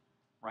those,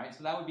 right?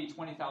 So that would be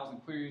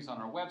 20,000 queries on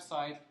our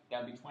website,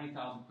 that would be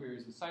 20,000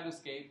 queries in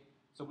Cytoscape,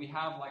 so we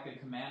have like a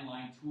command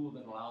line tool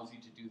that allows you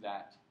to do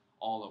that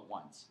all at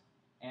once.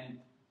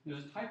 And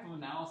there's a type of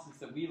analysis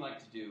that we like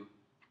to do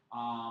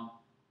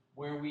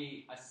where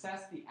we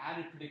assess the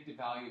added predictive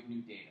value of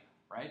new data,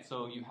 right?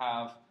 So you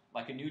have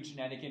like a new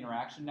genetic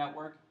interaction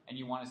network, and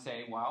you want to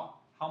say, well,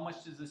 how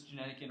much does this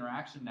genetic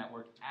interaction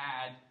network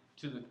add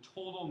to the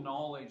total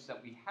knowledge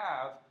that we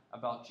have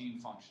about gene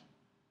function?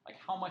 Like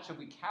how much have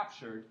we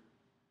captured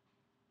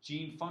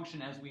gene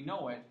function as we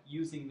know it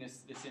using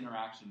this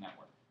interaction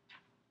network?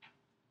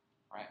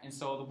 Right? And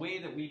so the way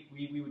that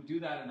we would do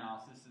that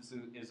analysis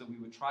is that we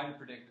would try to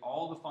predict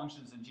all the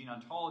functions in gene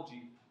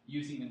ontology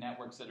using the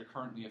networks that are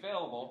currently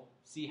available,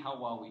 see how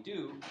well we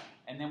do,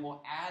 and then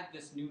we'll add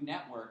this new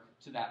network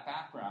to that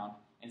background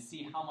and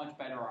see how much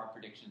better our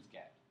predictions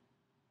get.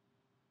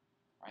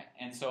 Right?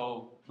 And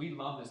so we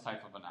love this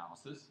type of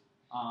analysis,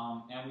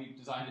 and we've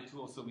designed a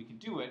tool so we can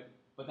do it,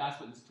 but that's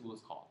what this tool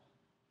is called,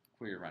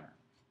 Query Runner.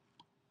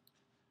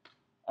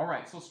 All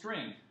right, so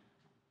string.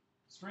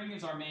 String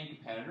is our main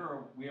competitor,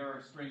 or we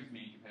are String's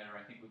main competitor,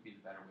 I think would be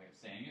the better way of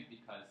saying it,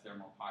 because they're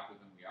more popular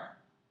than we are.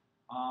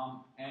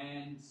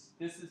 And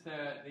this is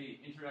the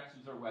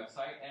introduction to our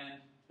website,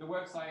 and the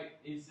website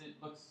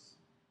looks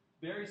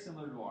very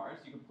similar to ours.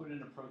 You can put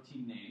in a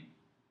protein name.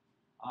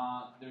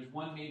 There's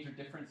one major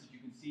difference that you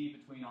can see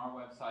between our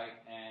website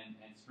and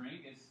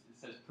String. It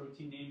says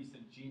protein name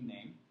instead of gene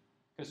name,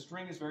 because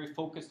String is very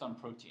focused on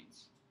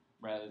proteins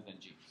rather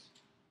than genes.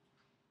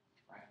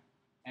 Right?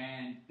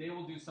 And they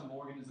will do some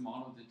organism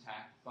auto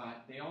detect,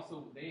 but they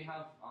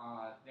have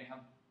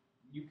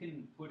you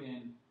can put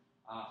in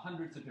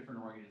hundreds of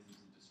different organisms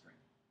into String.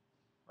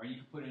 Right? You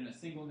can put in a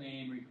single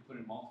name, or you can put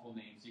in multiple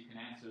names. So you can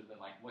answer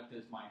what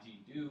does my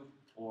gene do,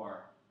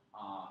 or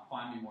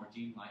find me more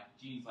genes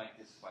like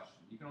this question.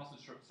 You can also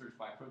search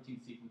by protein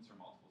sequence or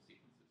multiple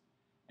sequences.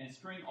 And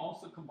String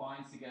also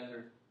combines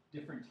together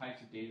different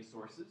types of data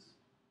sources.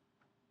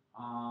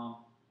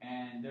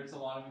 And there's a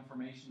lot of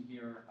information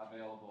here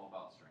available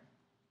about String.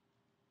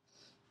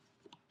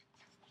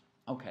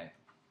 Okay,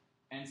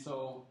 and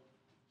so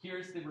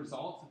here's the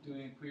results of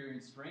doing a query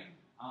in String.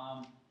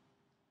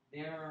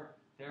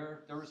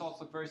 Their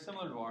results look very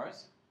similar to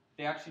ours.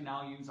 They actually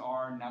now use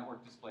our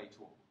network display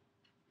tool.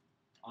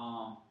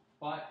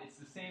 But it's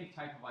the same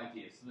type of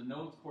idea. So the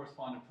nodes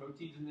correspond to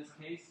proteins in this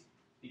case.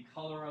 The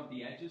color of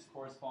the edges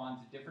correspond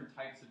to different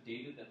types of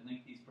data that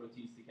link these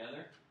proteins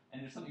together.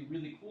 And there's something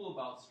really cool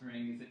about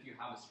String is if you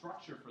have a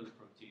structure for the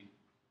protein,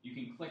 you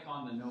can click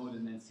on the node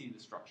and then see the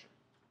structure.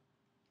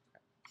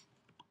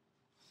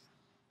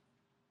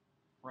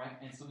 Right,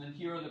 and so then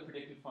here are the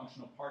predicted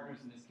functional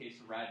partners, in this case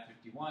for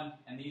RAD51,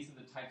 and these are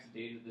the types of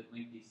data that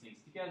link these things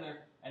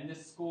together. And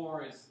this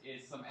score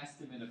is some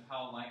estimate of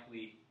how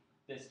likely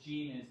this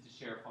gene is to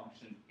share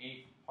function,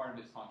 a part of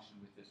its function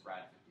with this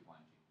RAD51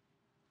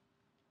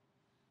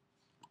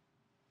 gene.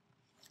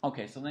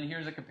 Okay, so then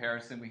here's a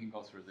comparison. We can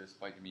go through this,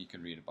 but you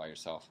can read it by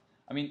yourself.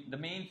 I mean, the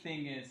main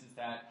thing is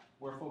that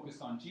we're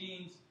focused on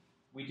genes.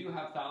 We do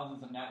have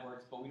thousands of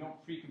networks, but we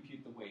don't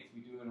pre-compute the weights. We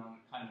do it on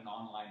kind of an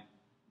online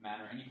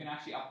manner, and you can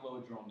actually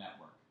upload your own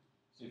network.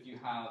 So if you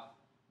have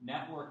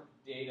network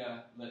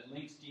data that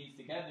links genes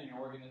together in your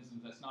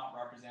organisms that's not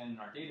represented in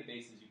our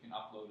databases, you can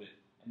upload it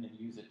and then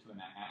use it to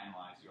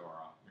analyze your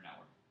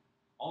network.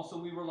 Also,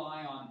 we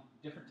rely on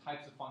different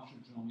types of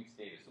functional genomics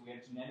data. So we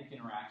have genetic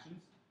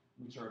interactions,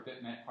 which are a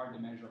bit hard to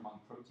measure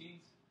among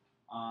proteins.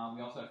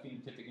 We also have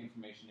phenotypic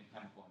information and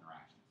chemical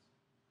interactions.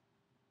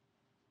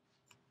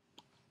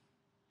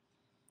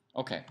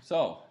 Okay,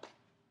 so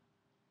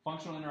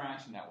functional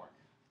interaction network.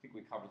 I think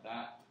we covered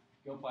that.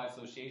 Guild by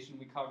association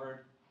we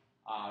covered.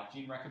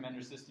 Gene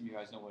recommender system, you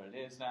guys know what it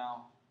is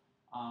now.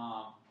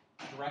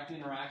 Direct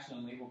interaction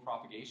and label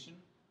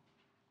propagation.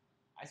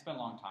 I spent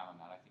a long time on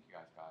that. I think you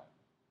guys got it.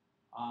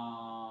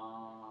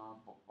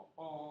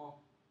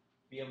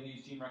 Be able to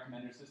use gene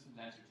recommender systems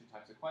to answer two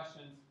types of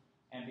questions,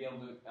 and be able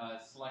to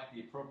select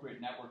the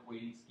appropriate network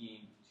weighting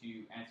scheme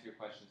to answer your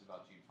questions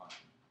about gene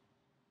function.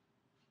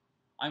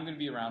 I'm going to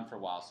be around for a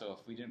while, so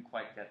if we didn't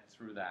quite get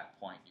through that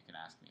point, you can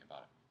ask me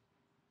about it.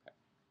 Okay.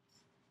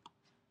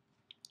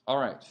 All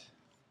right.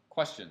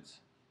 Questions?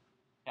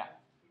 Yeah.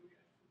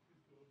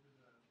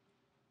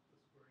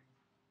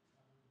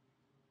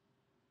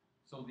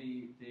 So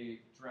the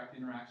direct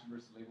interaction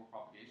versus label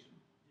propagation?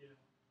 Yeah.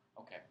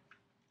 Okay.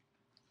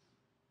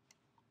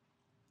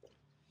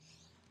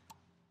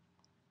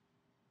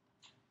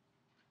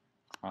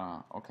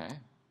 Okay.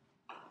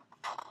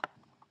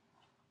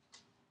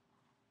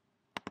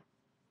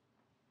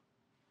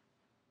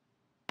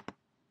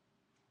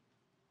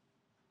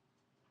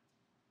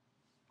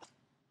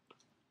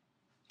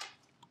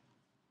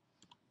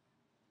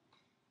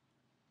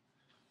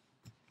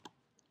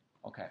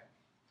 Okay.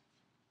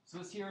 So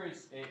this here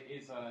is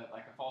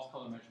like a false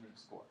color measurement of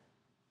score.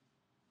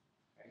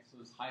 Okay, so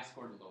it's high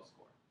score to low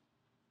score.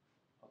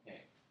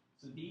 Okay,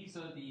 so these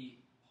are the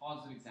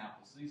positive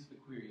examples. So these are the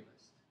query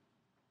list.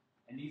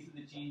 And these are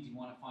the genes you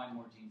want to find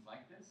more genes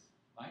like this,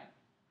 right?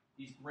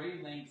 These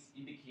gray links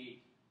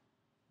indicate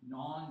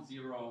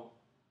non-zero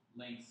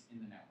links in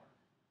the network.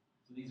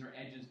 So these are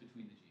edges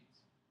between the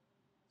genes.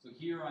 So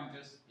here I'm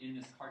just, in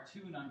this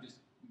cartoon, I'm just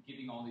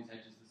giving all these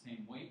edges the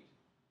same weight,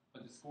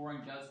 but the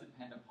scoring does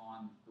depend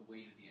upon the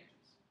weight of the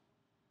edges.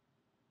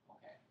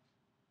 Okay.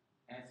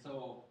 And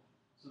so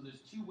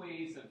there's two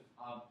ways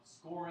of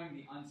scoring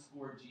the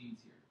unscored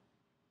genes here.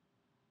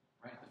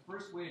 Right? The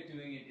first way of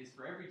doing it is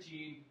for every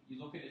gene, you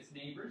look at its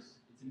neighbors,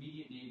 its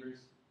immediate neighbors,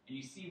 and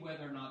you see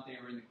whether or not they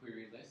are in the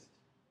query list.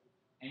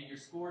 And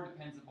your score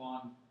depends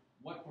upon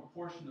what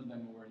proportion of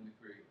them were in the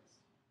query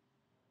list.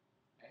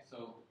 Okay,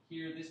 so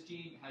here, this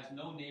gene has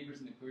no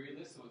neighbors in the query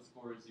list, so its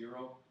score is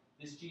 0.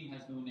 This gene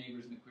has no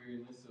neighbors in the query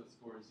list, so its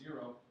score is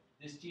 0.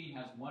 This gene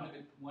has one of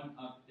its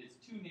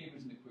two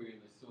neighbors in the query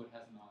list, so it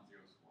has a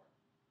non-zero score.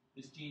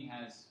 This gene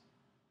has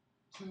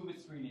 2 of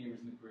its 3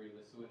 neighbors in the query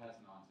list, so it has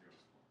a non-zero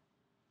score.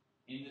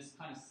 In this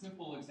kind of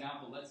simple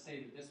example, let's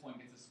say that this one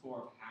gets a score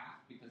of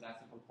half because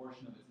that's a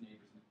proportion of its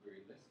neighbors in the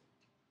query list.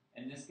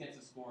 And this gets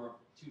a score of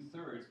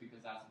 2/3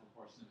 because that's a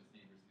proportion of its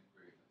neighbors in the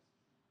query list.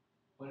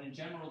 But in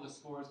general, the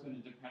score is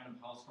going to depend on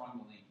how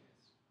strong the link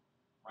is,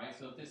 right?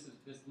 So if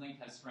this link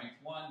has strength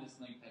 1, this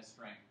link has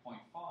strength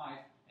 0.5,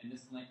 and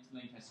this link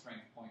has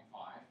strength 0.5,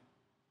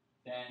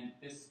 then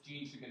this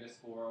gene should get a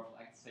score of,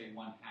 let's say,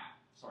 3/4,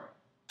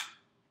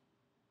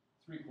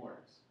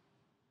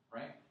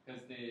 right?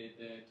 Because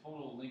the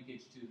total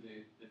linkage to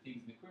the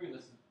things in the query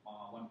list is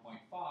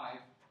 1.5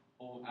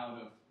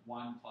 out of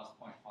 1 plus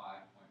 0.5,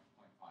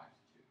 0.5 is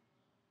 2,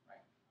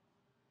 right?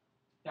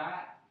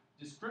 That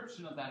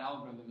description of that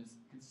algorithm is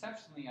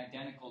conceptually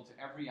identical to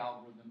every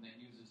algorithm that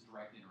uses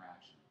direct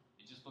interaction.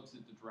 It just looks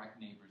at the direct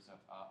neighbors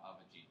of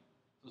a gene.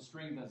 So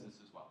string does this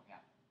as well,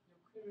 yeah. Your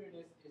query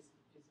list is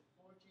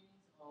 4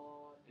 genes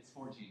or? It's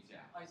 4 genes,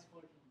 yeah. Oh, it's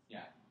 4 genes.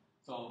 Yeah.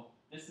 So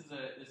this is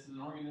an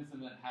organism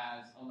that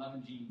has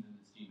 11 genes in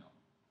its genome.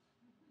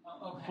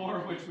 Oh, okay. 4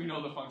 of which we know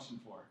the function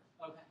for.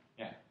 Okay.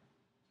 Yeah.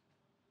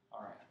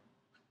 All right.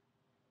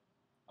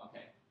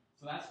 Okay.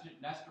 So that's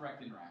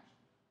direct interaction.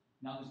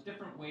 Now there's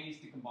different ways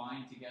to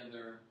combine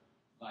together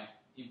like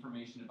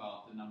information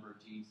about the number of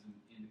genes in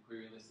the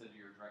query list that are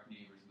your direct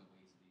neighbors and the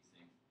weights of these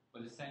things.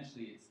 But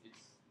essentially it's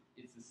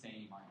the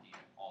same idea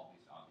of all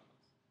these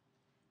algorithms.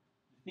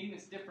 The thing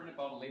that's different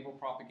about a label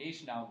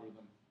propagation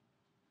algorithm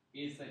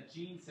is that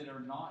genes that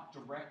are not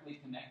directly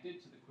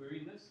connected to the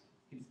query list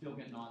can still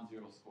get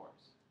non-zero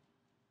scores.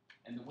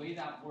 And the way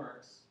that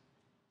works,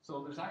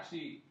 so there's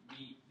actually,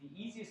 the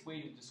easiest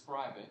way to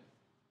describe it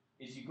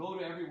is you go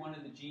to every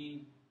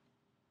gene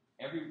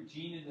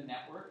in the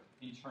network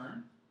in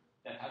turn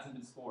that hasn't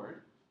been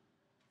scored,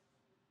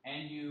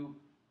 and you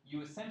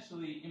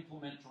essentially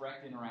implement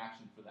direct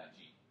interaction for that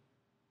gene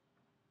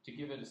to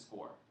give it a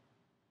score.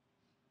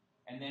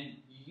 And then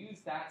you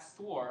use that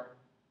score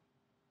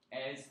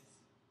as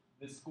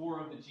the score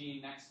of the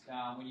gene next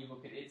when you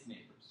look at its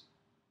neighbors.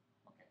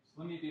 Okay,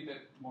 so let me be a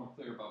bit more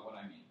clear about what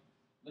I mean.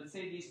 Let's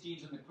say these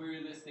genes on the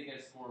query list, they get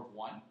a score of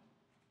 1.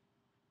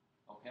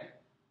 Okay?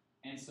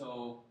 And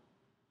so,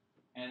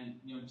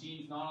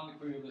 genes not on the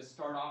query list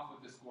start off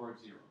with a score of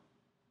 0.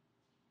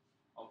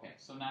 Okay,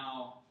 so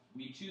now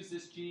we choose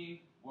this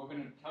gene. We're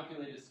going to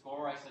calculate a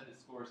score. I said the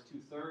score is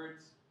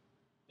 2/3.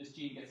 This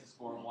gene gets a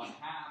score of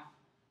 1/2.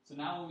 So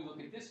now when we look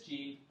at this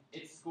gene,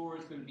 its score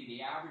is going to be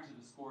the average of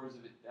the scores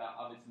of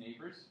its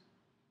neighbors.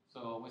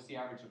 So what's the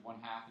average of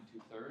 1/2 and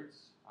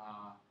 2/3?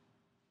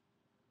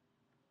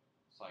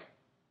 It's like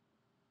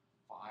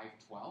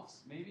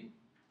 5/12 maybe?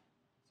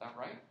 Is that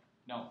right?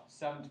 No,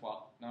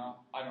 7/12.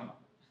 No, I don't know.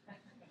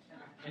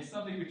 It's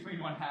something between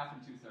 1/2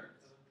 and 2/3.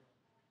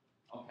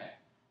 Okay,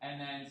 and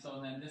then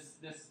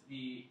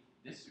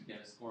this should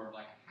get a score of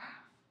like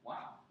 1/2.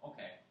 Wow.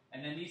 Okay,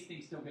 and then these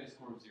things still get a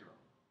score of 0.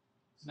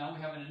 So now we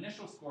have an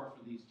initial score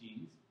for these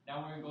genes.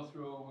 Now we're going to go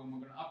through and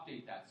we're going to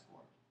update that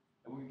score.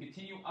 And we're going to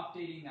continue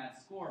updating that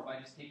score by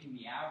just taking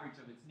the average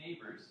of its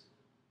neighbors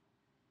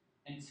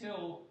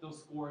until those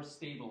scores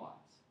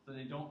stabilize, so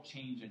they don't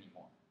change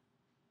anymore.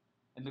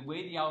 And the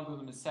way the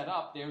algorithm is set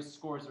up, their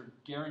scores are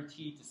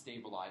guaranteed to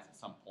stabilize at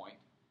some point.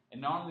 And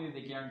not only are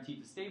they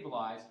guaranteed to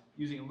stabilize,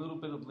 using a little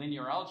bit of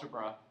linear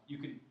algebra, you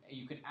can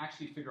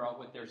actually figure out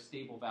what their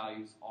stable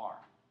values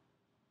are.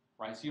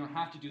 Right? So you don't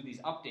have to do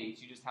these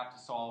updates. You just have to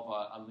solve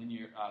a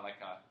linear,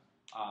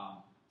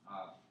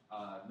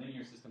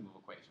 linear system of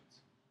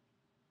equations.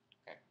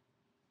 Okay.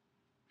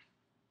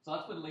 So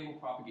that's what label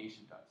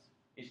propagation does.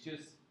 It's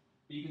just,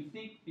 you can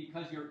think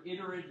because you're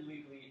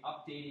iteratively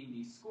updating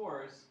these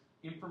scores,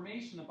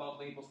 information about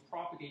labels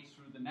propagates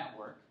through the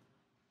network,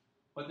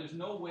 but there's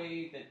no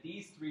way that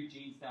these 3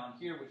 genes down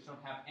here, which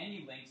don't have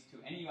any links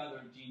to any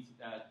other genes, to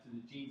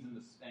the genes in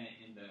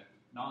the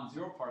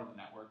non-zero part of the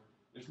network,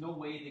 there's no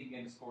way they can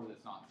get a score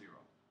that's not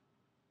 0.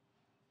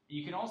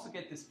 You can also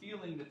get this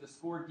feeling that the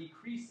score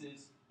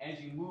decreases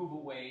as you move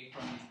away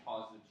from these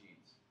positive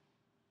genes.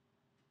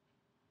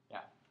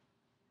 Yeah?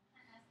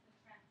 And that's the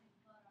practical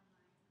part of my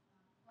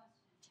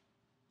question.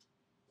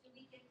 Do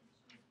we get to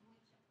choose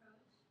which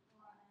approach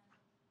or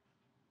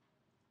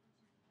which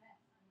is the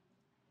best?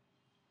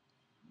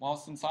 Well,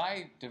 since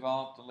I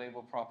developed the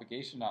label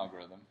propagation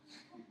algorithm,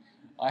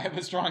 I have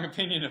a strong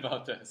opinion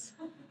about this.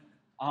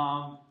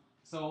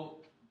 So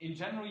in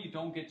general, you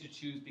don't get to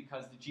choose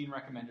because the gene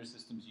recommender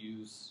systems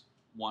use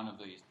one of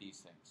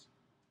these things.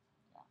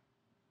 Yeah.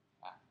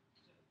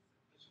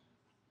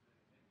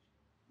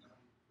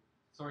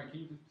 Sorry,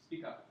 can you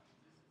speak up?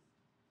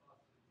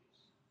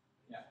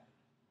 Yeah.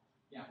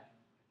 Yeah.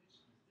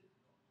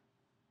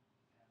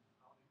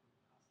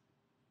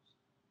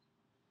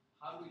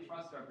 How do we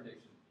trust our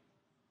prediction?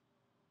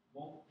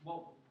 Well,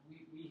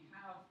 we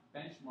have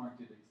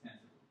benchmarked it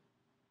extensively.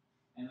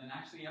 And then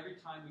actually every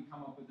time we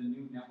come up with a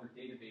new network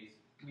database,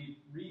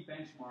 we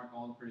re-benchmark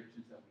all the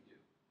predictions that we do.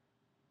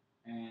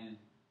 And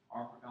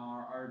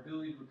our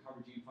ability to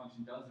recover gene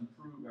function does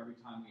improve every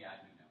time we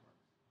add new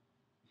networks.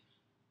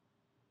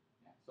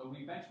 Yeah. So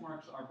we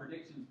benchmark our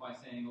predictions by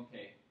saying,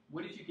 okay,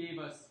 what if you gave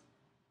us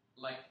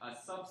like a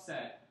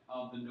subset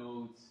of the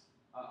nodes,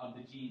 of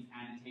the genes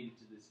annotated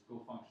to this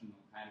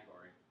co-functional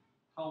category?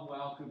 How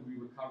well could we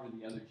recover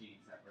the other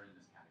genes that were in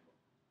this category?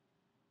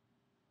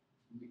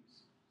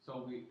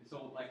 So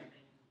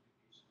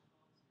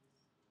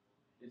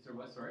Is there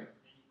what? Sorry.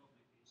 Any publication about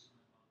this?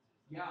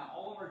 Yeah,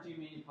 all of our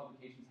GMA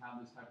publications have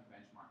this type of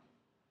benchmarking.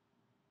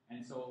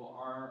 And so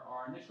our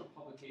initial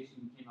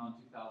publication came out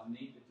in 2008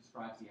 that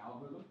describes the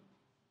algorithm.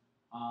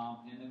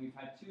 And then we've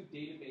had 2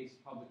 database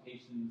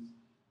publications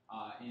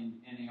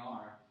in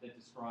NAR that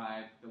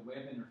describe the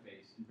web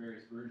interface and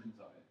various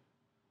versions of it.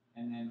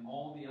 And then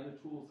all the other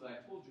tools that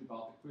I told you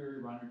about, the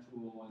Query Runner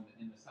tool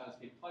and the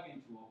Satiscape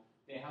plugin tool,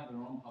 they have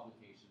their own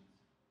publications.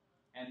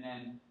 And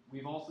then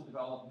we've also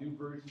developed new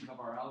versions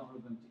of our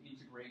algorithm to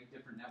integrate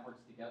different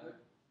networks together.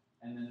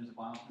 And then there's a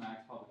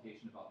bioinformatics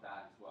publication about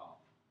that as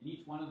well. And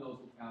each one of those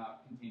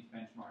contains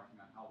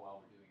benchmarking on how well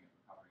we're doing at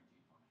recovering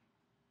gene function.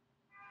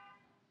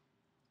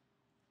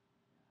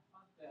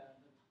 I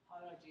found the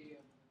topology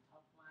of the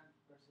top one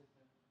versus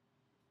the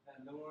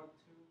lower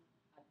two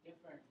are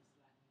different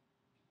slightly.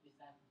 Is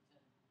that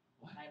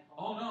What? typo?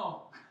 Oh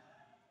no!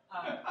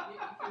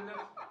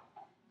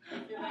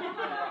 If you look,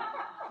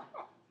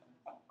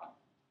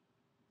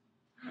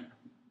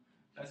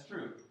 That's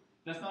true.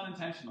 That's not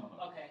intentional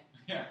though. okay.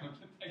 Yeah,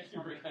 thank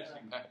you for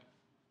catching that.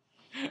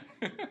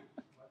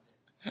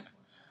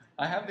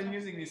 I have been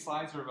using these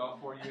slides for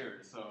about 4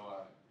 years,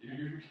 so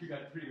you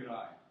got a pretty good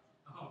eye.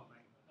 Oh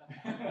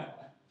my god.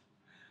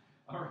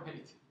 All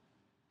right.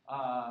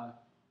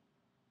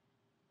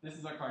 This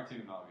is our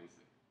cartoon,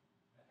 obviously.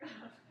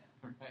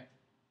 Right?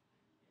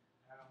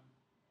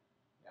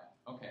 Yeah.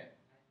 Okay.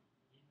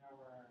 In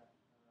our,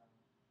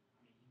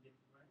 in the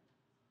front,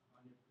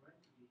 on the front,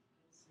 we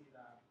can see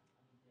that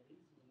there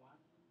is one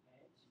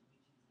edge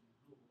which is in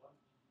blue. What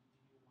do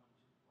you want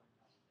to point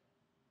out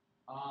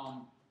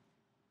there?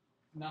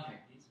 Nothing.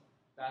 This one.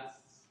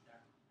 That's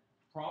Yeah.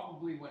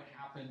 probably what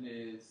happened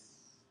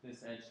is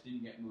this edge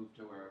didn't get moved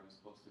to where it was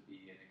supposed to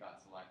be, and it got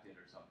selected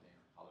or something,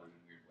 or colored in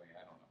a weird way.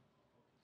 I don't know.